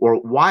story,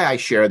 or why I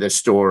share this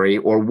story,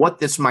 or what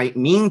this might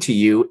mean to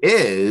you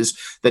is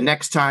the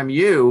next time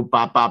you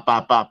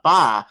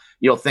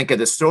you'll think of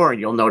the story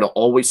and you'll know to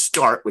always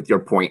start with your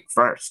point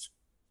first.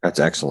 That's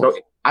excellent.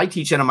 So I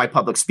teach it in my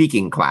public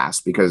speaking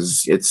class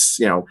because it's,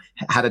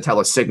 how to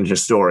tell a signature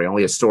story,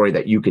 only a story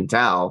that you can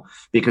tell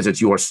because it's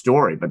your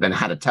story, but then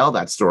how to tell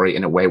that story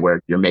in a way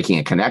where you're making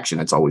a connection.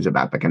 It's always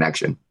about the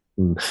connection.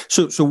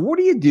 So what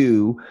do you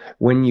do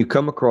when you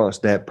come across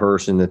that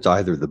person that's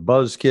either the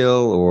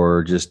buzzkill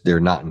or just they're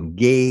not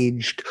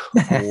engaged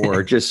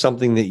or just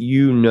something that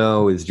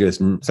is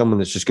just someone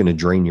that's just going to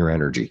drain your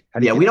energy?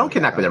 We don't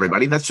connect with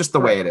everybody. That's just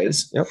the way it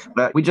is. Yep.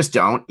 But we just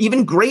don't.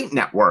 Even great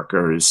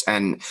networkers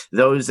and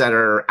those that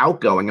are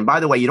outgoing. And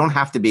by the way, you don't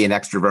have to be an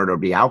extrovert or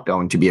be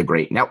outgoing to be a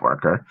great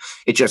networker.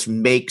 It just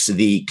makes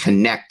the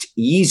connect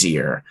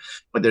easier.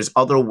 But there's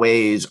other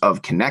ways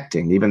of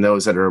connecting. Even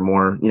those that are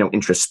more,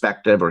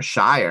 introspective or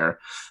shyer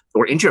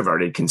or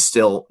introverted can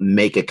still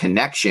make a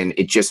connection.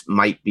 It just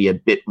might be a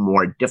bit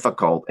more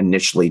difficult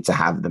initially to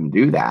have them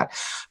do that.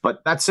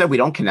 But that said, we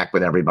don't connect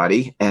with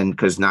everybody. And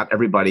because not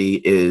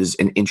everybody is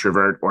an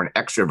introvert or an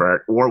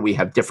extrovert, or we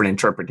have different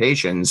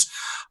interpretations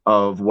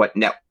of what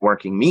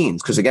networking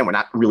means. Because again, we're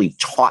not really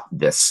taught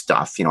this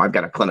stuff. I've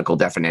got a clinical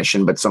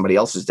definition, but somebody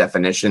else's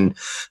definition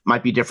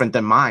might be different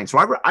than mine. So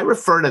I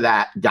refer to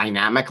that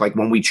dynamic, like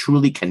when we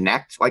truly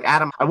connect. Like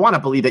Adam, I want to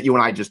believe that you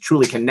and I just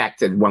truly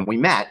connected when we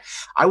met.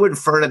 I would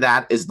refer to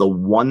that as the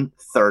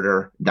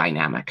 1/3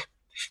 dynamic.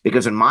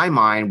 Because in my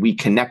mind, we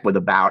connect with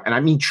about, and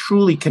I mean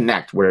truly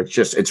connect, where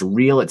it's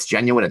real, it's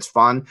genuine, it's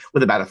fun,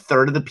 with about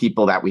 1/3 of the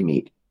people that we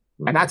meet.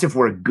 And that's if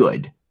we're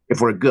good.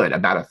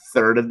 About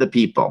 1/3 of the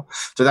people.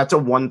 So that's a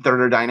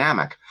 1/3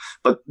 dynamic.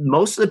 But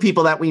most of the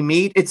people that we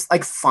meet, it's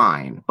like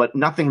fine, but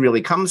nothing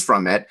really comes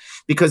from it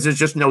because there's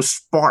just no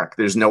spark.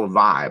 There's no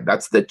vibe.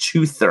 That's the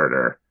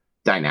 2/3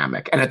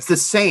 dynamic. And it's the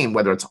same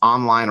whether it's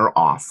online or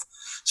off.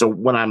 So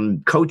when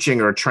I'm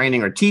coaching or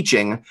training or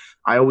teaching,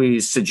 I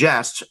always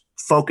suggest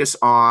focus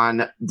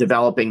on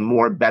developing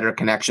more better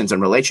connections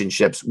and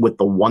relationships with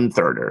the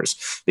 1/3ers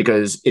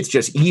because it's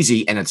just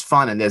easy and it's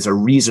fun and there's a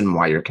reason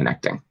why you're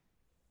connecting.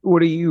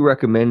 What do you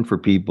recommend for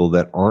people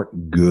that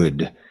aren't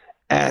good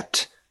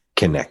at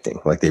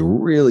connecting? Like they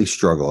really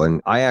struggle.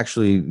 And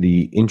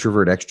the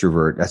introvert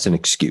extrovert, that's an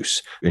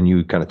excuse. And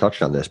you kind of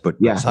touched on this, but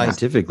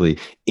scientifically,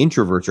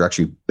 introverts are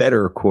actually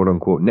better, quote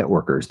unquote,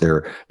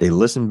 networkers. They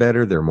listen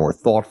better. They're more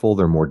thoughtful.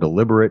 They're more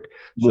deliberate.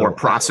 More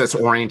process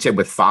oriented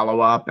with follow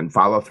up and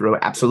follow through.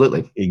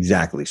 Absolutely.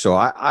 Exactly. So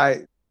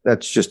I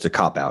that's just a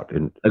cop out.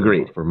 And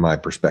Agreed. From my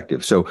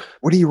perspective. So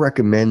what do you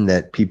recommend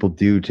that people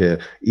do to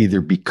either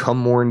become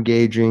more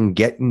engaging,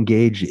 get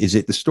engaged? Is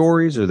it the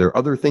stories? Are there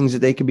other things that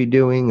they could be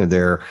doing? Are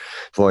there,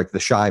 for like the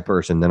shy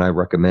person, then I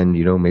recommend,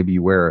 maybe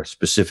you wear a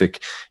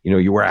specific,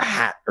 you wear a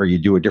hat, or you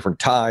do a different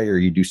tie, or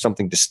you do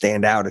something to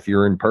stand out if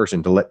you're in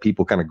person to let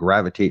people kind of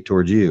gravitate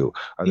towards you.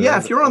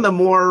 If you're on the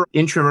more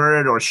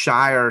introverted or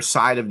shyer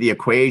side of the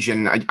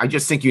equation, I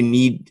just think you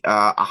need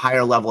a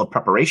higher level of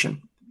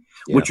preparation.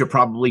 Yeah. Which you're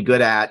probably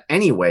good at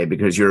anyway,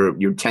 because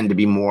you tend to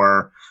be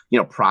more,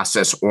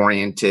 process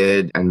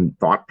oriented and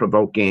thought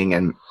provoking.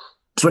 And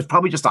so it's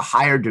probably just a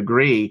higher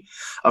degree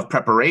of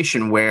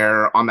preparation,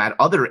 where on that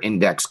other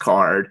index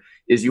card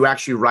is you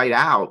actually write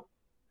out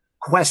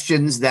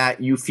questions that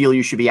you feel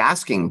you should be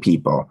asking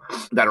people,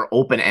 that are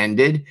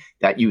open-ended,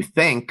 that you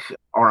think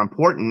are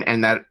important,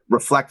 and that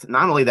reflect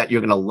not only that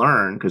you're going to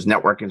learn, because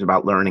networking is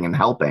about learning and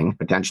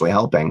potentially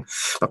helping,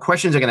 but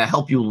questions are going to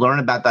help you learn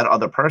about that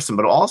other person,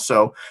 but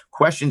also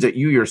questions that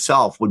you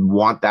yourself would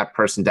want that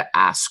person to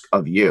ask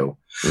of you.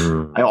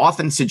 I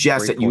often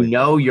suggest that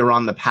you're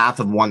on the path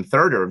of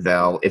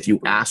 1/3erville if you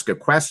ask a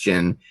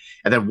question,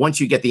 and then once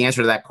you get the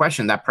answer to that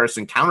question, that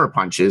person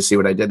counterpunches. See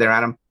what I did there,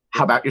 Adam?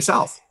 How about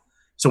yourself?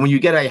 So when you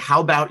get a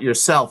how about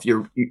yourself,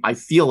 I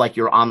feel like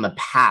you're on the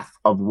path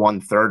of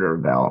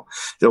 1/3erville.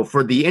 So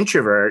for the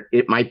introvert,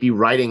 it might be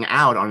writing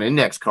out on an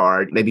index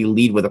card, maybe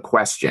lead with a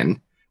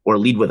question or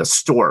lead with a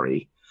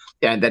story,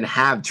 and then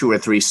have 2 or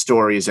 3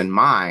 stories in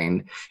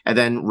mind, and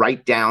then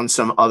write down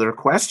some other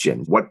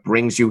questions. What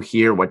brings you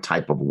here? What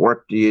type of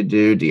work do you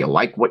do? Do you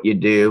like what you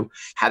do?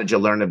 How did you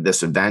learn of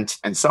this event?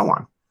 And so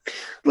on.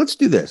 Let's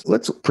do this.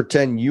 Let's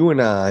pretend you and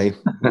I,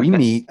 we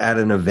meet at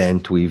an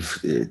event.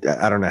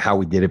 I don't know how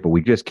we did it, but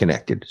we just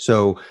connected.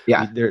 So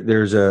yeah,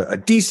 there's a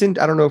decent,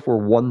 I don't know if we're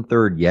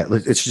 1/3 yet.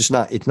 It's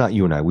not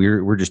you and I.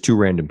 We're just 2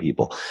 random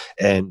people.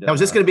 And now, is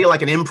this going to be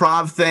like an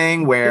improv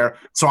thing where,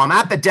 so I'm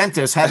at the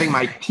dentist having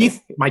my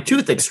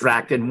tooth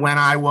extracted when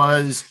I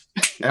was,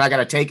 and I got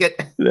to take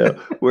it? No,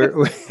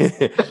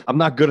 I'm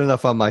not good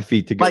enough on my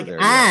feet to go there.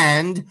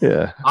 And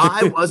yeah.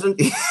 I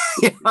wasn't,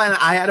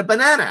 I had a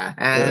banana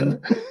and.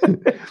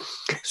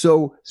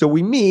 So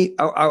we meet.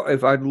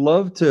 If I'd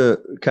love to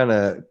kind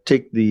of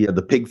take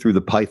the pig through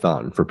the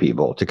python for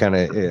people to kind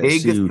of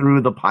pig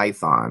through the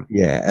python.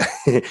 Yeah,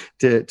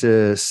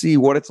 to see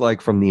what it's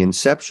like from the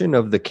inception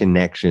of the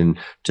connection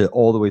to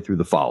all the way through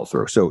the follow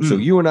through. So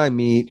you and I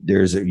meet.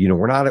 There's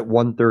we're not at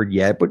 1/3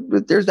 yet,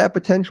 but there's that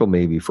potential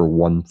maybe for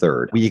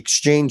 1/3. We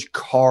exchange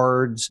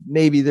cards.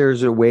 Maybe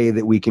there's a way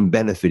that we can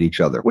benefit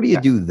each other. What do you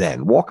do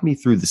then? Walk me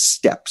through the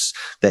steps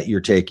that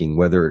you're taking,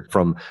 whether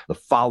from the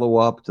follow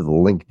up to the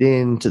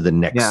LinkedIn to the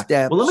next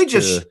step. Well, let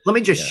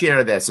me just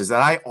share this, is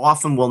that I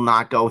often will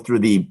not go through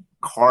the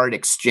card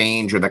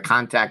exchange or the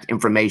contact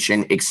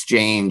information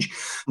exchange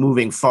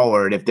moving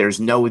forward if there's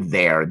no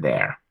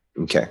there.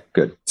 Okay,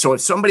 good. So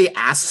if somebody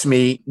asks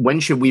me, when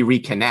should we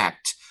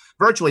reconnect?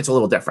 Virtually, it's a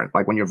little different.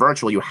 Like when you're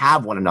virtual, you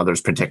have one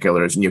another's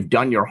particulars and you've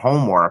done your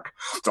homework.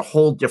 It's a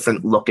whole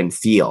different look and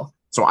feel.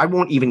 So I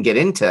won't even get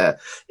into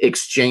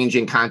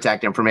exchanging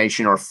contact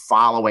information or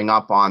following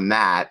up on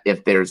that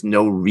if there's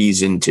no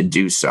reason to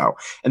do so.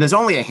 And there's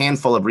only a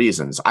handful of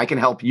reasons. I can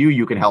help you,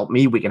 you can help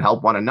me, we can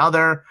help one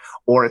another,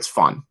 or it's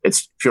fun.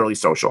 It's purely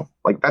social.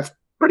 Like that's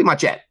pretty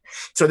much it.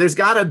 So there's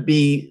got to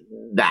be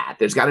that.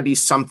 There's got to be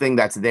something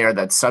that's there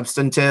that's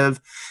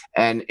substantive.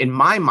 And in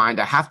my mind,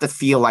 I have to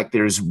feel like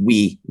there's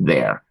we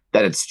there,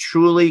 that it's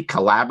truly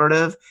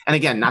collaborative. And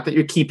again, not that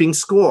you're keeping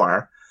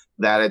score,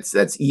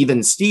 that's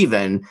even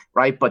Steven,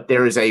 right? But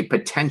there is a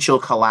potential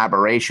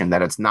collaboration,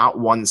 that it's not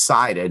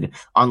one-sided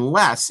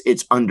unless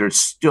it's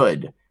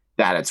understood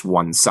that it's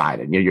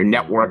one-sided. You're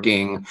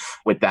networking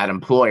with that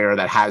employer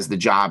that has the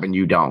job and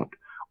you don't,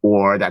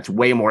 or that's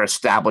way more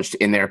established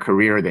in their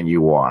career than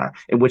you are,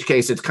 in which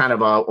case it's kind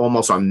of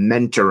almost a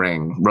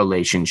mentoring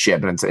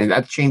relationship. And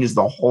that changes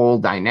the whole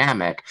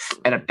dynamic.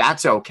 And if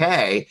that's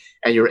okay,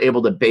 and you're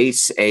able to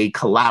base a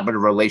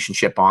collaborative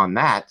relationship on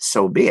that,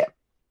 so be it.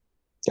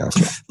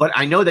 Gotcha. But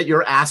I know that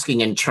you're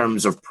asking in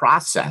terms of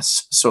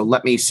process. So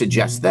let me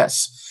suggest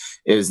this,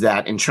 is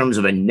that in terms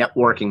of a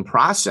networking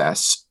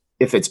process,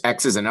 if it's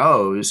X's and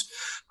O's,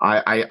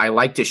 I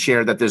like to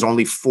share that there's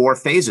only 4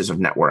 phases of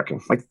networking,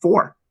 like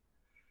 4.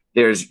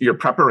 There's your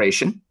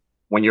preparation,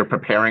 when you're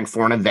preparing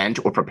for an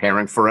event or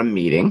preparing for a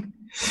meeting.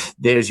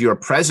 There's your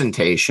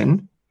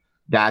presentation.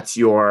 That's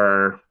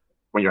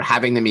when you're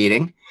having the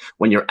meeting,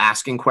 when you're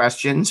asking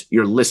questions,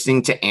 you're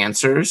listening to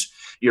answers,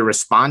 you're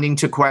responding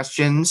to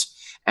questions,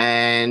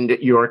 and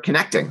you're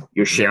connecting.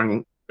 You're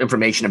sharing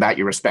information about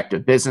your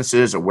respective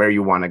businesses or where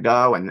you want to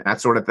go and that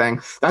sort of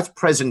thing. That's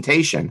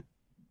presentation.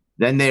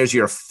 Then there's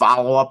your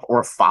follow-up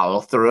or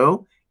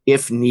follow-through,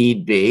 if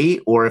need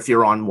be, or if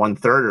you're on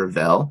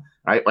 1/3erville,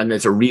 right, when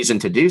there's a reason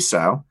to do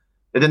so.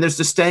 And then there's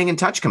the staying in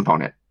touch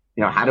component.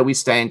 How do we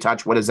stay in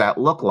touch? What does that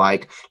look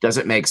like? Does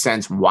it make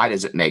sense? Why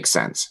does it make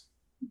sense?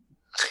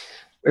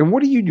 And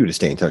what do you do to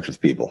stay in touch with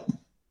people?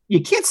 you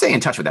can't stay in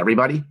touch with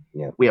everybody.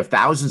 Yeah. We have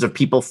thousands of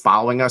people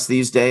following us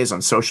these days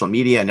on social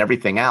media and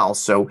everything else.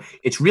 So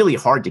it's really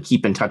hard to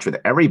keep in touch with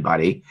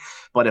everybody.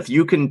 But if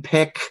you can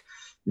pick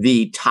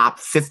the top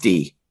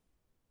 50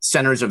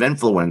 centers of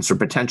influence or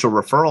potential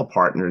referral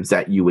partners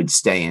that you would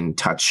stay in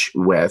touch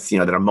with,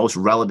 that are most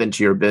relevant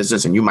to your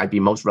business, and you might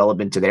be most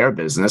relevant to their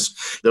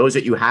business, those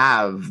that you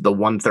have the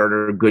 1/3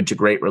 or good to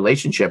great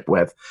relationship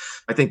with,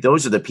 I think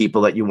those are the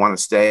people that you want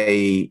to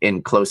stay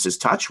in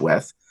closest touch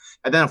with.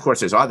 And then, of course,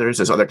 there's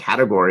other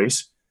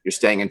categories. You're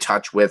staying in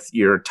touch with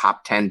your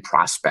top 10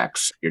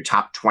 prospects, your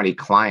top 20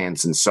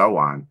 clients, and so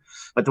on.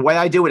 But the way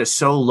I do it is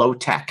so low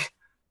tech.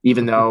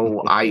 Even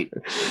though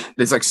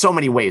there's like so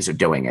many ways of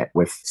doing it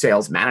with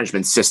sales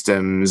management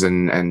systems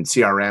and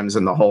CRMs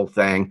and the whole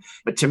thing.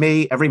 But to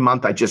me, every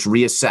month I just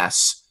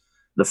reassess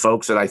the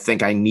folks that I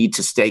think I need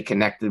to stay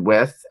connected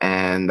with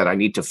and that I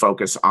need to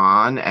focus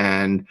on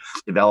and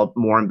develop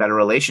more and better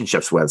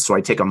relationships with. So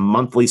I take a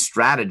monthly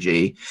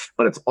strategy,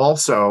 but it's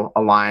also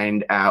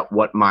aligned at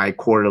what my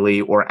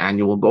quarterly or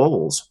annual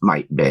goals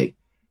might be.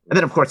 And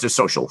then, of course, there's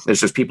social.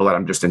 There's just people that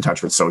I'm just in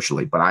touch with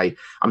socially. But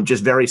I'm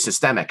just very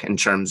systemic in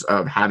terms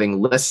of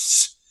having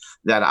lists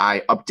that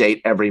I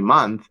update every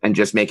month and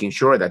just making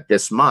sure that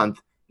this month,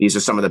 these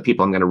are some of the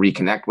people I'm going to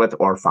reconnect with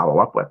or follow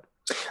up with.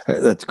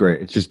 That's great.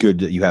 It's just good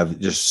that you have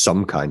just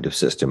some kind of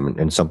system,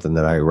 and something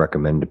that I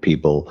recommend to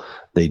people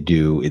they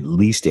do at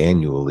least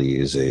annually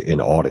is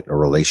an audit, a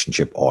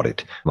relationship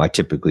audit. I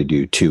typically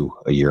do 2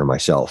 a year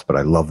myself, but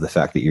I love the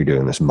fact that you're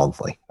doing this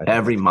monthly.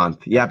 Every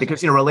month. Yeah,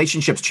 because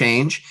relationships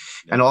change,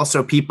 and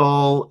also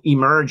people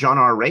emerge on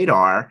our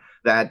radar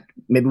that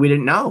maybe we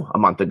didn't know a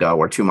month ago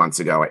or 2 months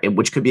ago,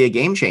 which could be a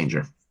game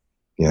changer.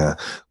 Yeah.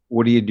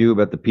 What do you do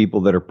about the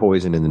people that are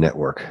poison in the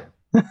network?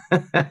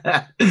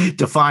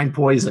 Define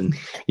poison.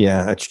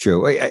 Yeah, that's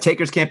true.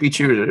 Takers can't be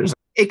choosers.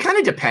 It kind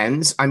of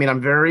depends. I mean,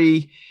 I'm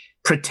very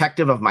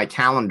protective of my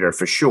calendar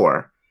for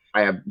sure.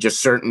 I have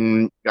just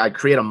I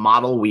create a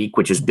model week,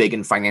 which is big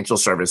in financial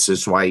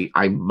services. So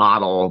I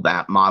model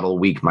that model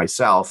week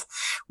myself,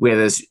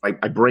 whereas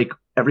I break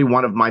every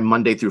one of my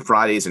Monday through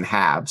Fridays in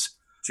halves.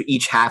 So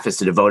each half is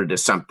devoted to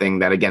something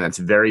that, again, it's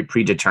very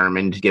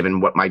predetermined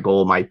given what my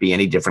goal might be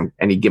any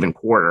given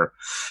quarter.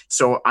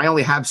 So I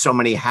only have so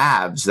many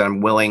halves that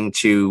I'm willing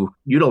to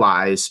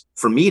utilize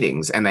for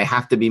meetings, and they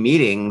have to be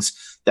meetings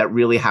that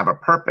really have a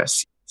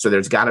purpose. So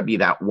there's got to be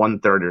that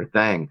 1/3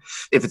 thing.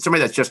 If it's somebody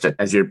that's just,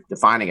 as you're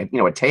defining it,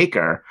 a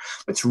taker,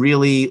 it's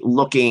really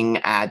looking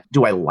at,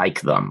 do I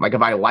like them? Like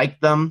if I like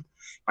them,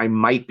 I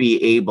might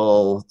be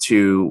able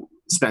to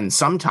spend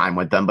some time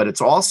with them, but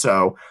it's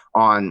also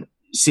on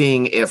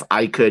seeing if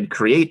I could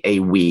create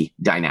a we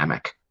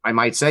dynamic. I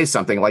might say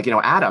something like,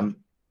 Adam,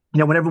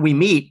 whenever we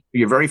meet,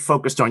 you're very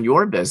focused on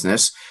your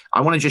business.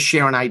 I want to just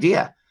share an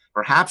idea.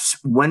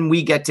 Perhaps when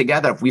we get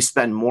together, if we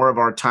spend more of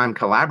our time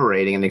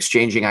collaborating and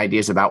exchanging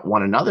ideas about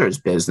one another's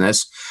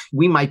business,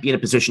 we might be in a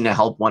position to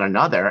help one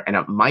another, and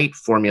it might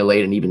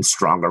formulate an even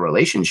stronger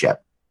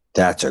relationship.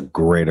 That's a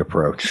great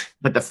approach.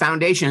 But the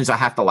foundation is I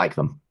have to like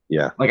them.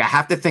 Yeah. Like I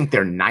have to think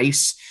they're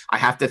nice. I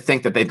have to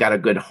think that they've got a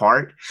good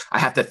heart. I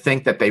have to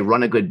think that they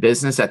run a good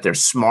business, that they're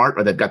smart,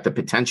 or they've got the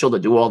potential to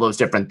do all those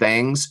different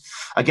things.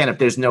 Again, if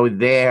there's no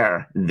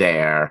there,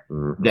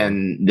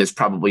 then there's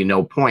probably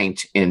no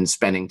point in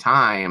spending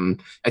time.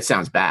 It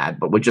sounds bad,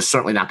 but we're just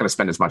certainly not going to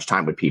spend as much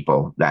time with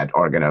people that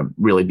are going to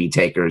really be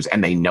takers,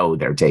 and they know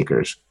they're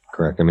takers.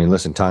 Correct. I mean,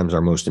 listen, time's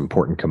our most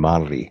important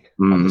commodity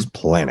on this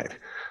planet.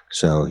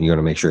 So you got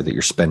to make sure that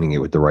you're spending it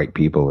with the right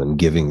people and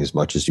giving as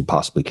much as you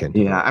possibly can.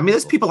 Yeah. I mean,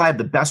 there's people I have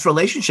the best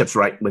relationships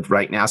with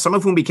right now, some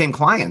of whom became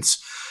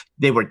clients.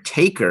 They were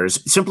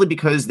takers simply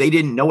because they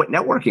didn't know what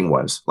networking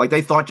was. Like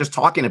they thought just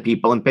talking to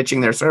people and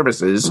pitching their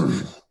services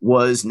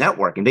was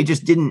networking. They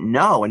just didn't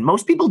know. And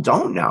most people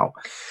don't know.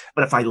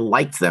 But if I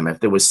liked them, if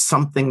there was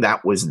something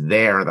that was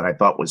there that I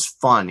thought was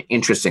fun,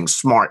 interesting,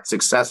 smart,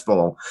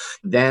 successful,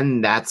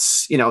 then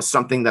that's,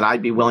 something that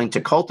I'd be willing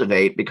to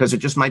cultivate because it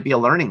just might be a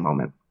learning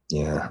moment.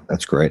 Yeah,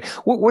 that's great.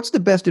 What's the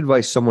best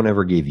advice someone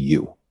ever gave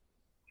you?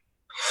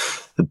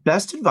 The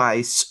best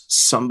advice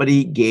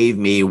somebody gave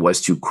me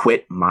was to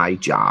quit my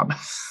job.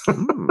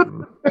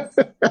 All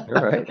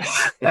right.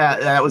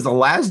 That was the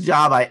last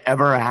job I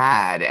ever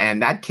had.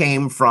 And that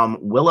came from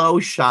Willow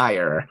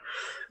Shire,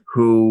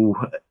 who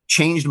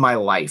changed my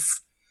life.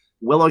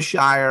 Willow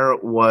Shire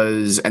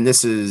was, and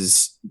this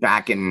is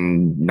back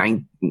in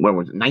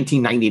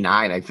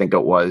 1999, I think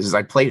it was,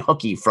 I played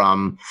hooky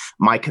from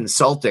my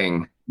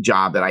consulting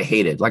job that I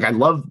hated. Like I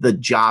loved the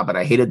job, but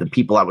I hated the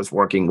people I was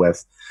working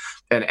with.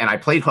 And I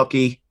played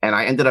hooky, and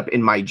I ended up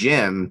in my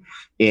gym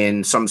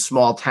in some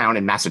small town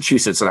in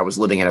Massachusetts that I was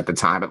living in at the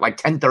time at like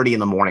 10:30 in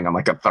the morning on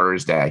like a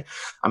Thursday.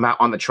 I'm out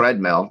on the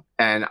treadmill,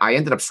 and I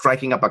ended up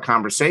striking up a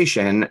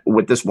conversation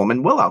with this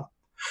woman, Willow,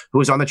 who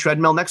was on the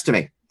treadmill next to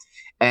me.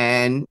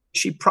 And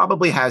she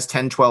probably has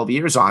 10, 12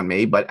 years on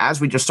me. But as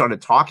we just started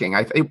talking,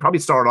 it probably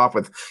started off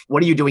with,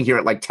 what are you doing here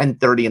at like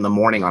 10:30 in the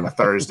morning on a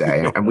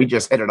Thursday? And we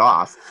just hit it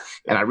off.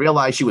 And I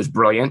realized she was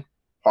brilliant,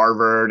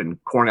 Harvard and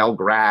Cornell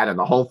grad and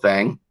the whole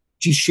thing.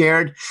 She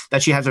shared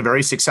that she has a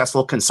very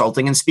successful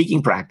consulting and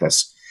speaking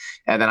practice.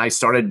 And then I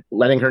started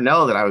letting her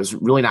know that I was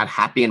really not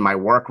happy in my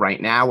work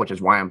right now, which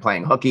is why I'm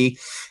playing hooky.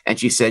 And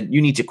she said,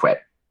 you need to quit.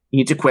 You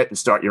need to quit and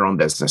start your own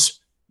business.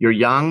 You're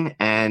young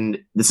and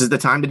this is the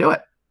time to do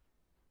it.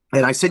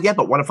 And I said, yeah,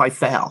 but what if I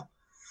fail?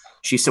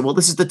 She said, well,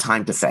 this is the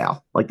time to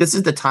fail. Like, this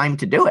is the time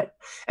to do it.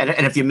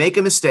 And if you make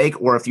a mistake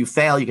or if you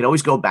fail, you can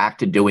always go back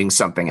to doing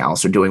something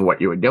else or doing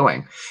what you were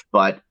doing.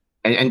 But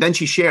and then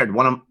she shared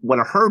one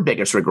of her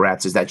biggest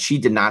regrets is that she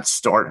did not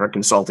start her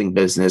consulting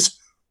business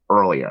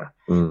earlier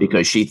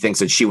because she thinks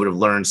that she would have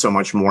learned so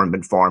much more and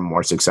been far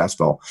more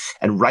successful.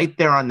 And right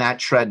there on that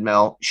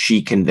treadmill,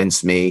 she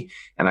convinced me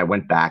and I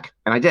went back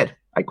and I did.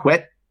 I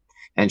quit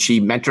and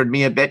she mentored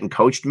me a bit and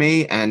coached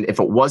me. And if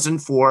it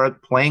wasn't for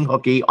playing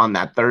hooky on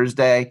that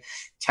Thursday,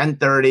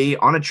 10:30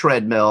 on a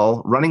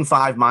treadmill, running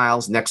 5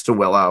 miles next to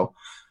Willow,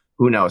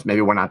 who knows?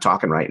 Maybe we're not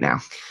talking right now.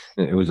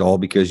 It was all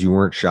because you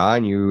weren't shy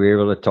and you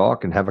were able to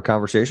talk and have a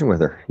conversation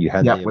with her. You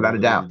had without a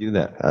doubt to do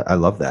that. I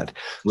love that.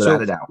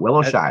 Without a doubt.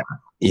 Willow Shire.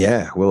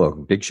 Yeah, Willow.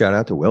 Big shout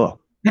out to Willow.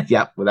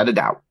 Yep, without a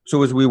doubt.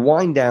 So as we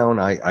wind down,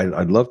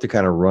 I'd love to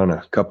kind of run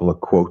a couple of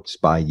quotes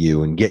by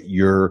you and get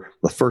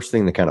the first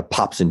thing that kind of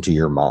pops into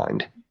your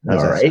mind. All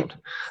right.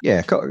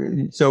 Yeah.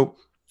 So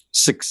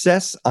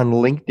success on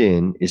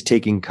LinkedIn is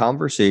taking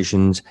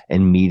conversations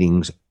and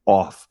meetings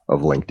off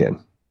of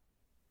LinkedIn.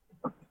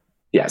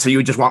 Yeah. So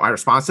you just want my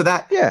response to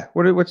that? Yeah.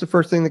 What's the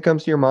first thing that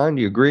comes to your mind?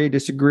 Do you agree,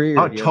 disagree?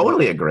 Oh,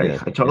 totally agree.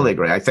 Yeah, I totally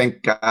agree. I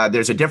think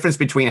there's a difference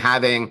between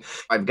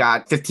I've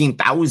got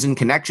 15,000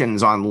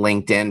 connections on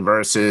LinkedIn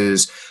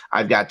versus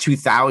I've got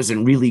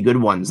 2,000 really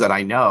good ones that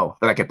I know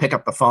that I can pick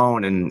up the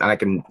phone and I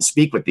can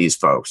speak with these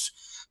folks.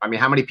 I mean,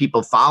 how many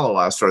people follow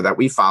us or that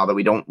we follow that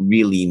we don't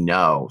really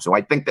know? So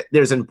I think that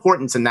there's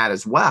importance in that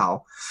as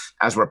well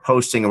as we're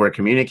posting and we're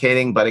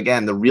communicating. But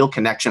again, the real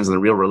connections and the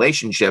real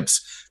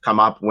relationships come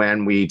up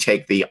when we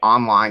take the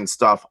online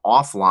stuff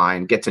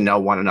offline, get to know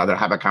one another,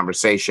 have a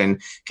conversation,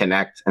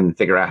 connect, and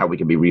figure out how we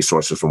can be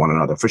resources for one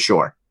another, for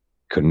sure.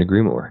 Couldn't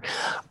agree more.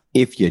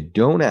 If you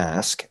don't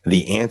ask,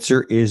 the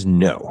answer is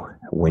no.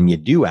 When you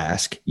do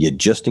ask, you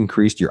just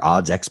increased your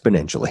odds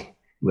exponentially.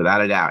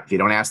 Without a doubt. If you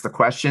don't ask the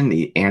question,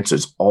 the answer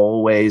is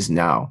always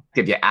no.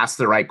 If you ask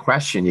the right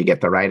question, you get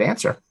the right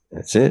answer.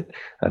 That's it.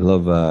 I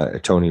love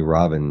Tony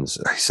Robbins.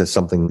 He says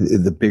something,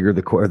 the better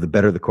the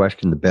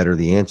question, the better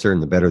the answer,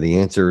 and the better the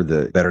answer,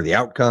 the better the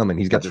outcome. And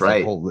he's got this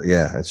right.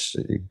 That's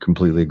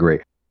completely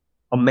great.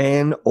 A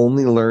man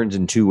only learns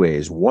in two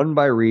ways, one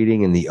by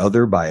reading and the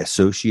other by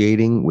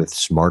associating with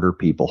smarter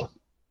people.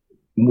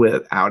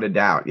 Without a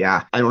doubt.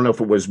 Yeah. I don't know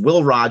if it was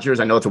Will Rogers.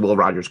 I know it's a Will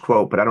Rogers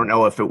quote, but I don't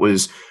know if it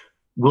was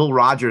Will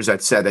Rogers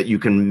that said that you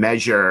can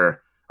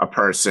measure a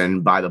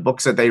person by the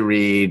books that they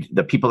read,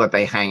 the people that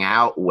they hang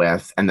out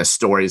with, and the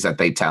stories that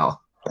they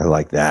tell. I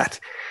like that.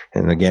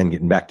 And again,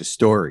 getting back to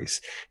stories.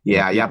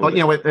 Yeah. But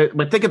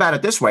think about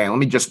it this way. And let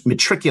me just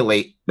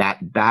matriculate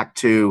that back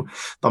to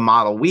the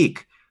model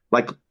week.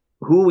 Like,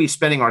 who are we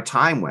spending our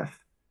time with?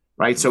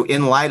 Right. So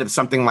in light of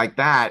something like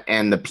that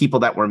and the people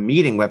that we're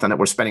meeting with and that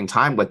we're spending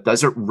time with,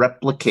 does it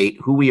replicate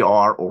who we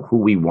are or who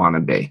we want to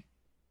be?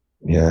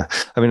 Yeah.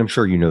 I mean, I'm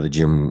sure you know the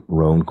Jim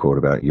Rohn quote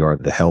about you are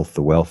the health,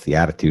 the wealth, the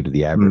attitude of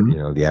the average,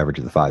 the average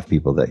of the 5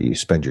 people that you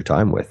spend your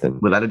time with.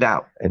 And without a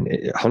doubt. And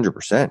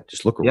 100%.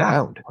 Just look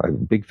around. I'm a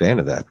big fan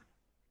of that.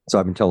 So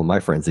I've been telling my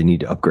friends they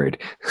need to upgrade.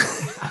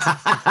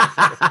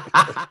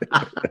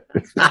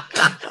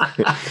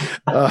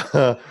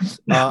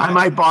 I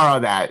might borrow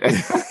that.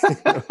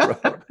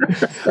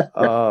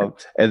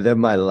 And then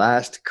my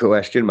last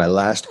question, my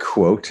last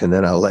quote, and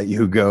then I'll let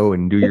you go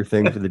and do your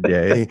thing for the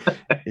day,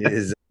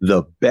 is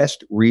the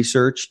best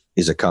research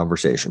is a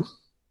conversation.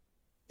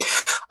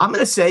 I'm going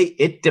to say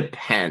it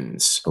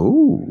depends.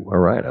 Oh, all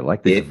right. I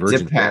like the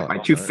divergent thought.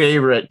 My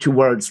favorite 2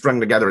 words strung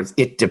together is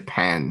it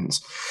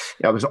depends.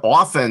 Because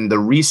often the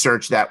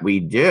research that we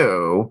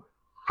do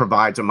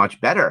provides a much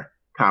better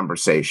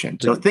conversation.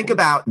 So think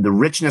about the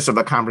richness of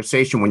a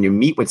conversation when you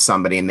meet with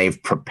somebody and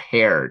they've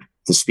prepared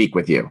to speak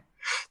with you.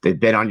 They've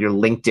been on your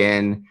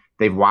LinkedIn.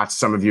 They've watched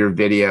some of your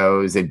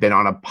videos. They've been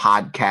on a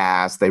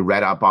podcast. They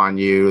read up on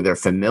you. They're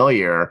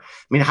familiar. I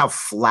mean, how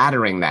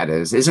flattering that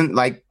is. Isn't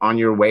like on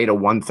your way to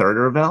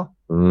 1/3erville?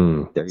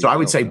 So I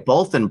would say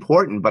both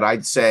important, but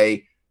I'd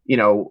say,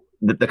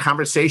 the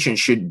conversation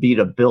should be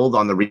to build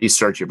on the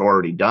research you've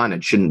already done.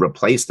 It shouldn't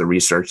replace the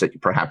research that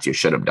perhaps you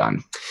should have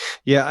done.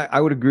 Yeah, I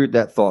would agree with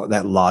that thought,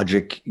 that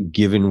logic,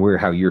 given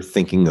how you're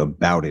thinking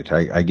about it.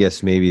 I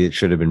guess maybe it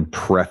should have been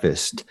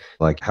prefaced,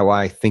 like how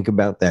I think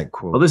about that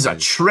quote. Well, this is a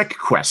trick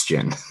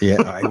question.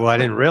 Yeah, I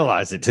didn't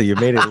realize it till you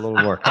made it a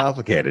little more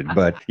complicated.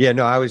 But yeah,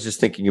 no, I was just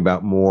thinking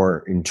about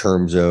more in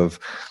terms of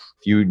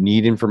if you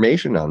need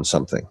information on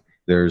something,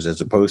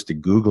 as opposed to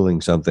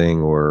Googling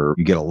something, or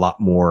you get a lot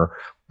more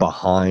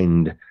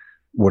behind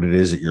what it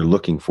is that you're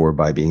looking for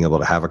by being able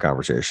to have a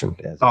conversation.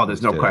 Oh,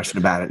 there's no question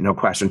about it. No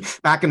question.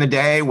 Back in the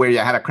day where you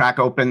had to crack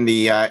open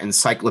the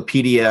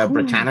Encyclopedia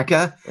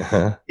Britannica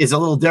is a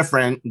little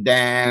different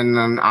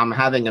than I'm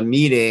having a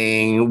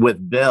meeting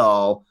with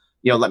Bill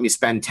let me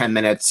spend 10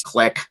 minutes,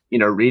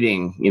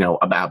 reading,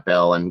 about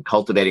Bill and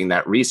cultivating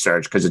that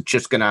research, because it's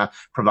just going to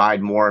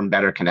provide more and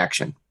better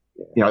connection.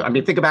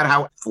 Think about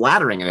how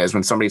flattering it is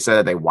when somebody said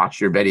that they watched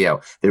your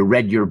video, they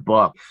read your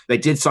book, they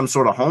did some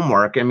sort of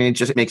homework. It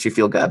just makes you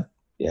feel good.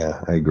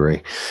 Yeah, I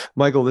agree.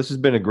 Michael, this has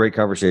been a great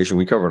conversation.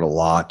 We covered a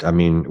lot.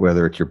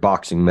 Whether it's your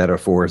boxing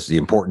metaphors, the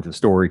importance of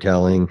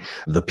storytelling,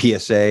 the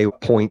PSA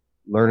point,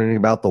 learning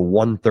about the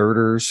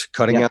 1/3ers,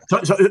 cutting out.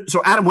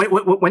 So Adam,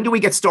 when do we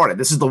get started?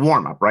 This is the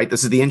warm up, right?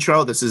 This is the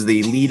intro. This is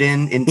the lead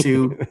in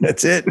into.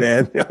 That's it,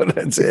 man.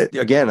 That's it.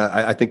 Again,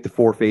 I think the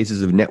 4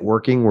 phases of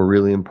networking were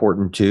really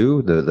important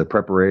too. The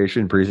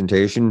preparation,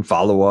 presentation,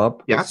 follow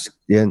up. Yes.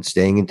 And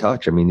staying in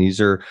touch. These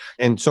are,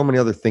 and so many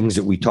other things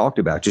that we talked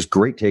about, just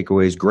great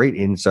takeaways, great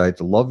insights.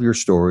 Love your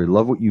story.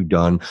 Love what you've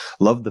done.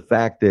 Love the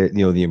fact that,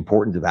 the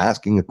importance of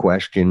asking a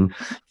question,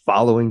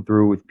 following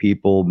through with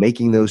people,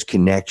 making those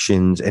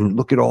connections, and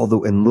look at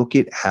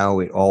how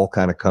it all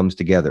kind of comes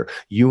together.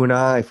 You and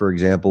I, for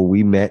example,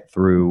 we met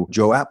through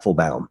Joe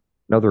Apfelbaum,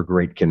 another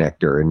great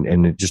connector.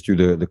 And just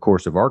through the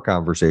course of our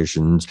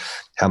conversations,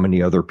 how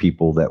many other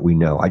people that we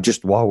know.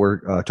 While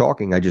we're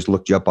talking, I just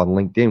looked you up on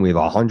LinkedIn. We have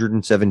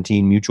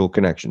 117 mutual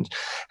connections.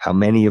 How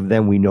many of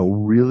them we know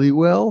really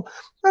well?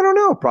 I don't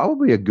know,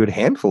 probably a good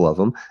handful of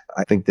them.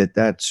 I think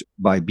that's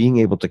by being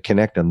able to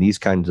connect on these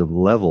kinds of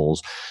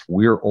levels,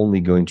 we're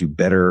only going to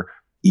better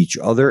each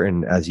other.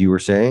 And as you were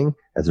saying,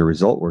 as a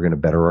result, we're going to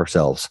better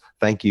ourselves.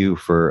 Thank you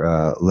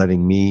for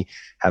letting me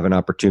have an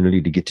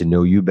opportunity to get to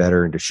know you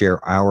better and to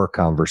share our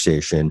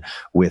conversation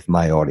with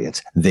my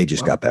audience. They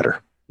just got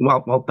better.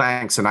 Well,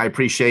 thanks. And I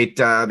appreciate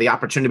the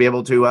opportunity to be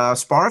able to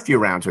spar a few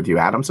rounds with you,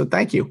 Adam. So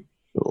thank you.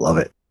 Love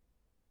it.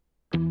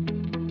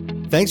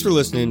 Thanks for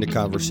listening to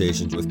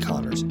Conversations with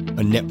Connors,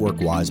 a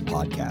NetworkWise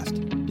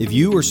podcast. If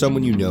you or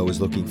someone you know is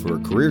looking for a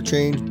career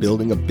change,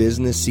 building a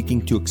business,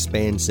 seeking to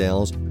expand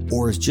sales,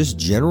 or is just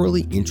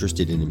generally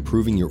interested in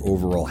improving your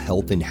overall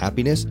health and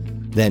happiness,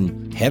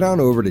 then head on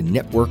over to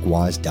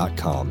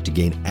networkwise.com to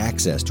gain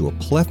access to a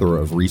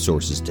plethora of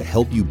resources to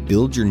help you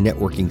build your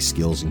networking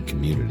skills and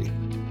community.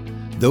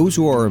 Those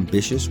who are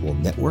ambitious will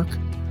network.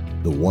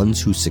 The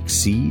ones who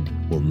succeed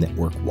will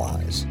network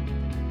wise.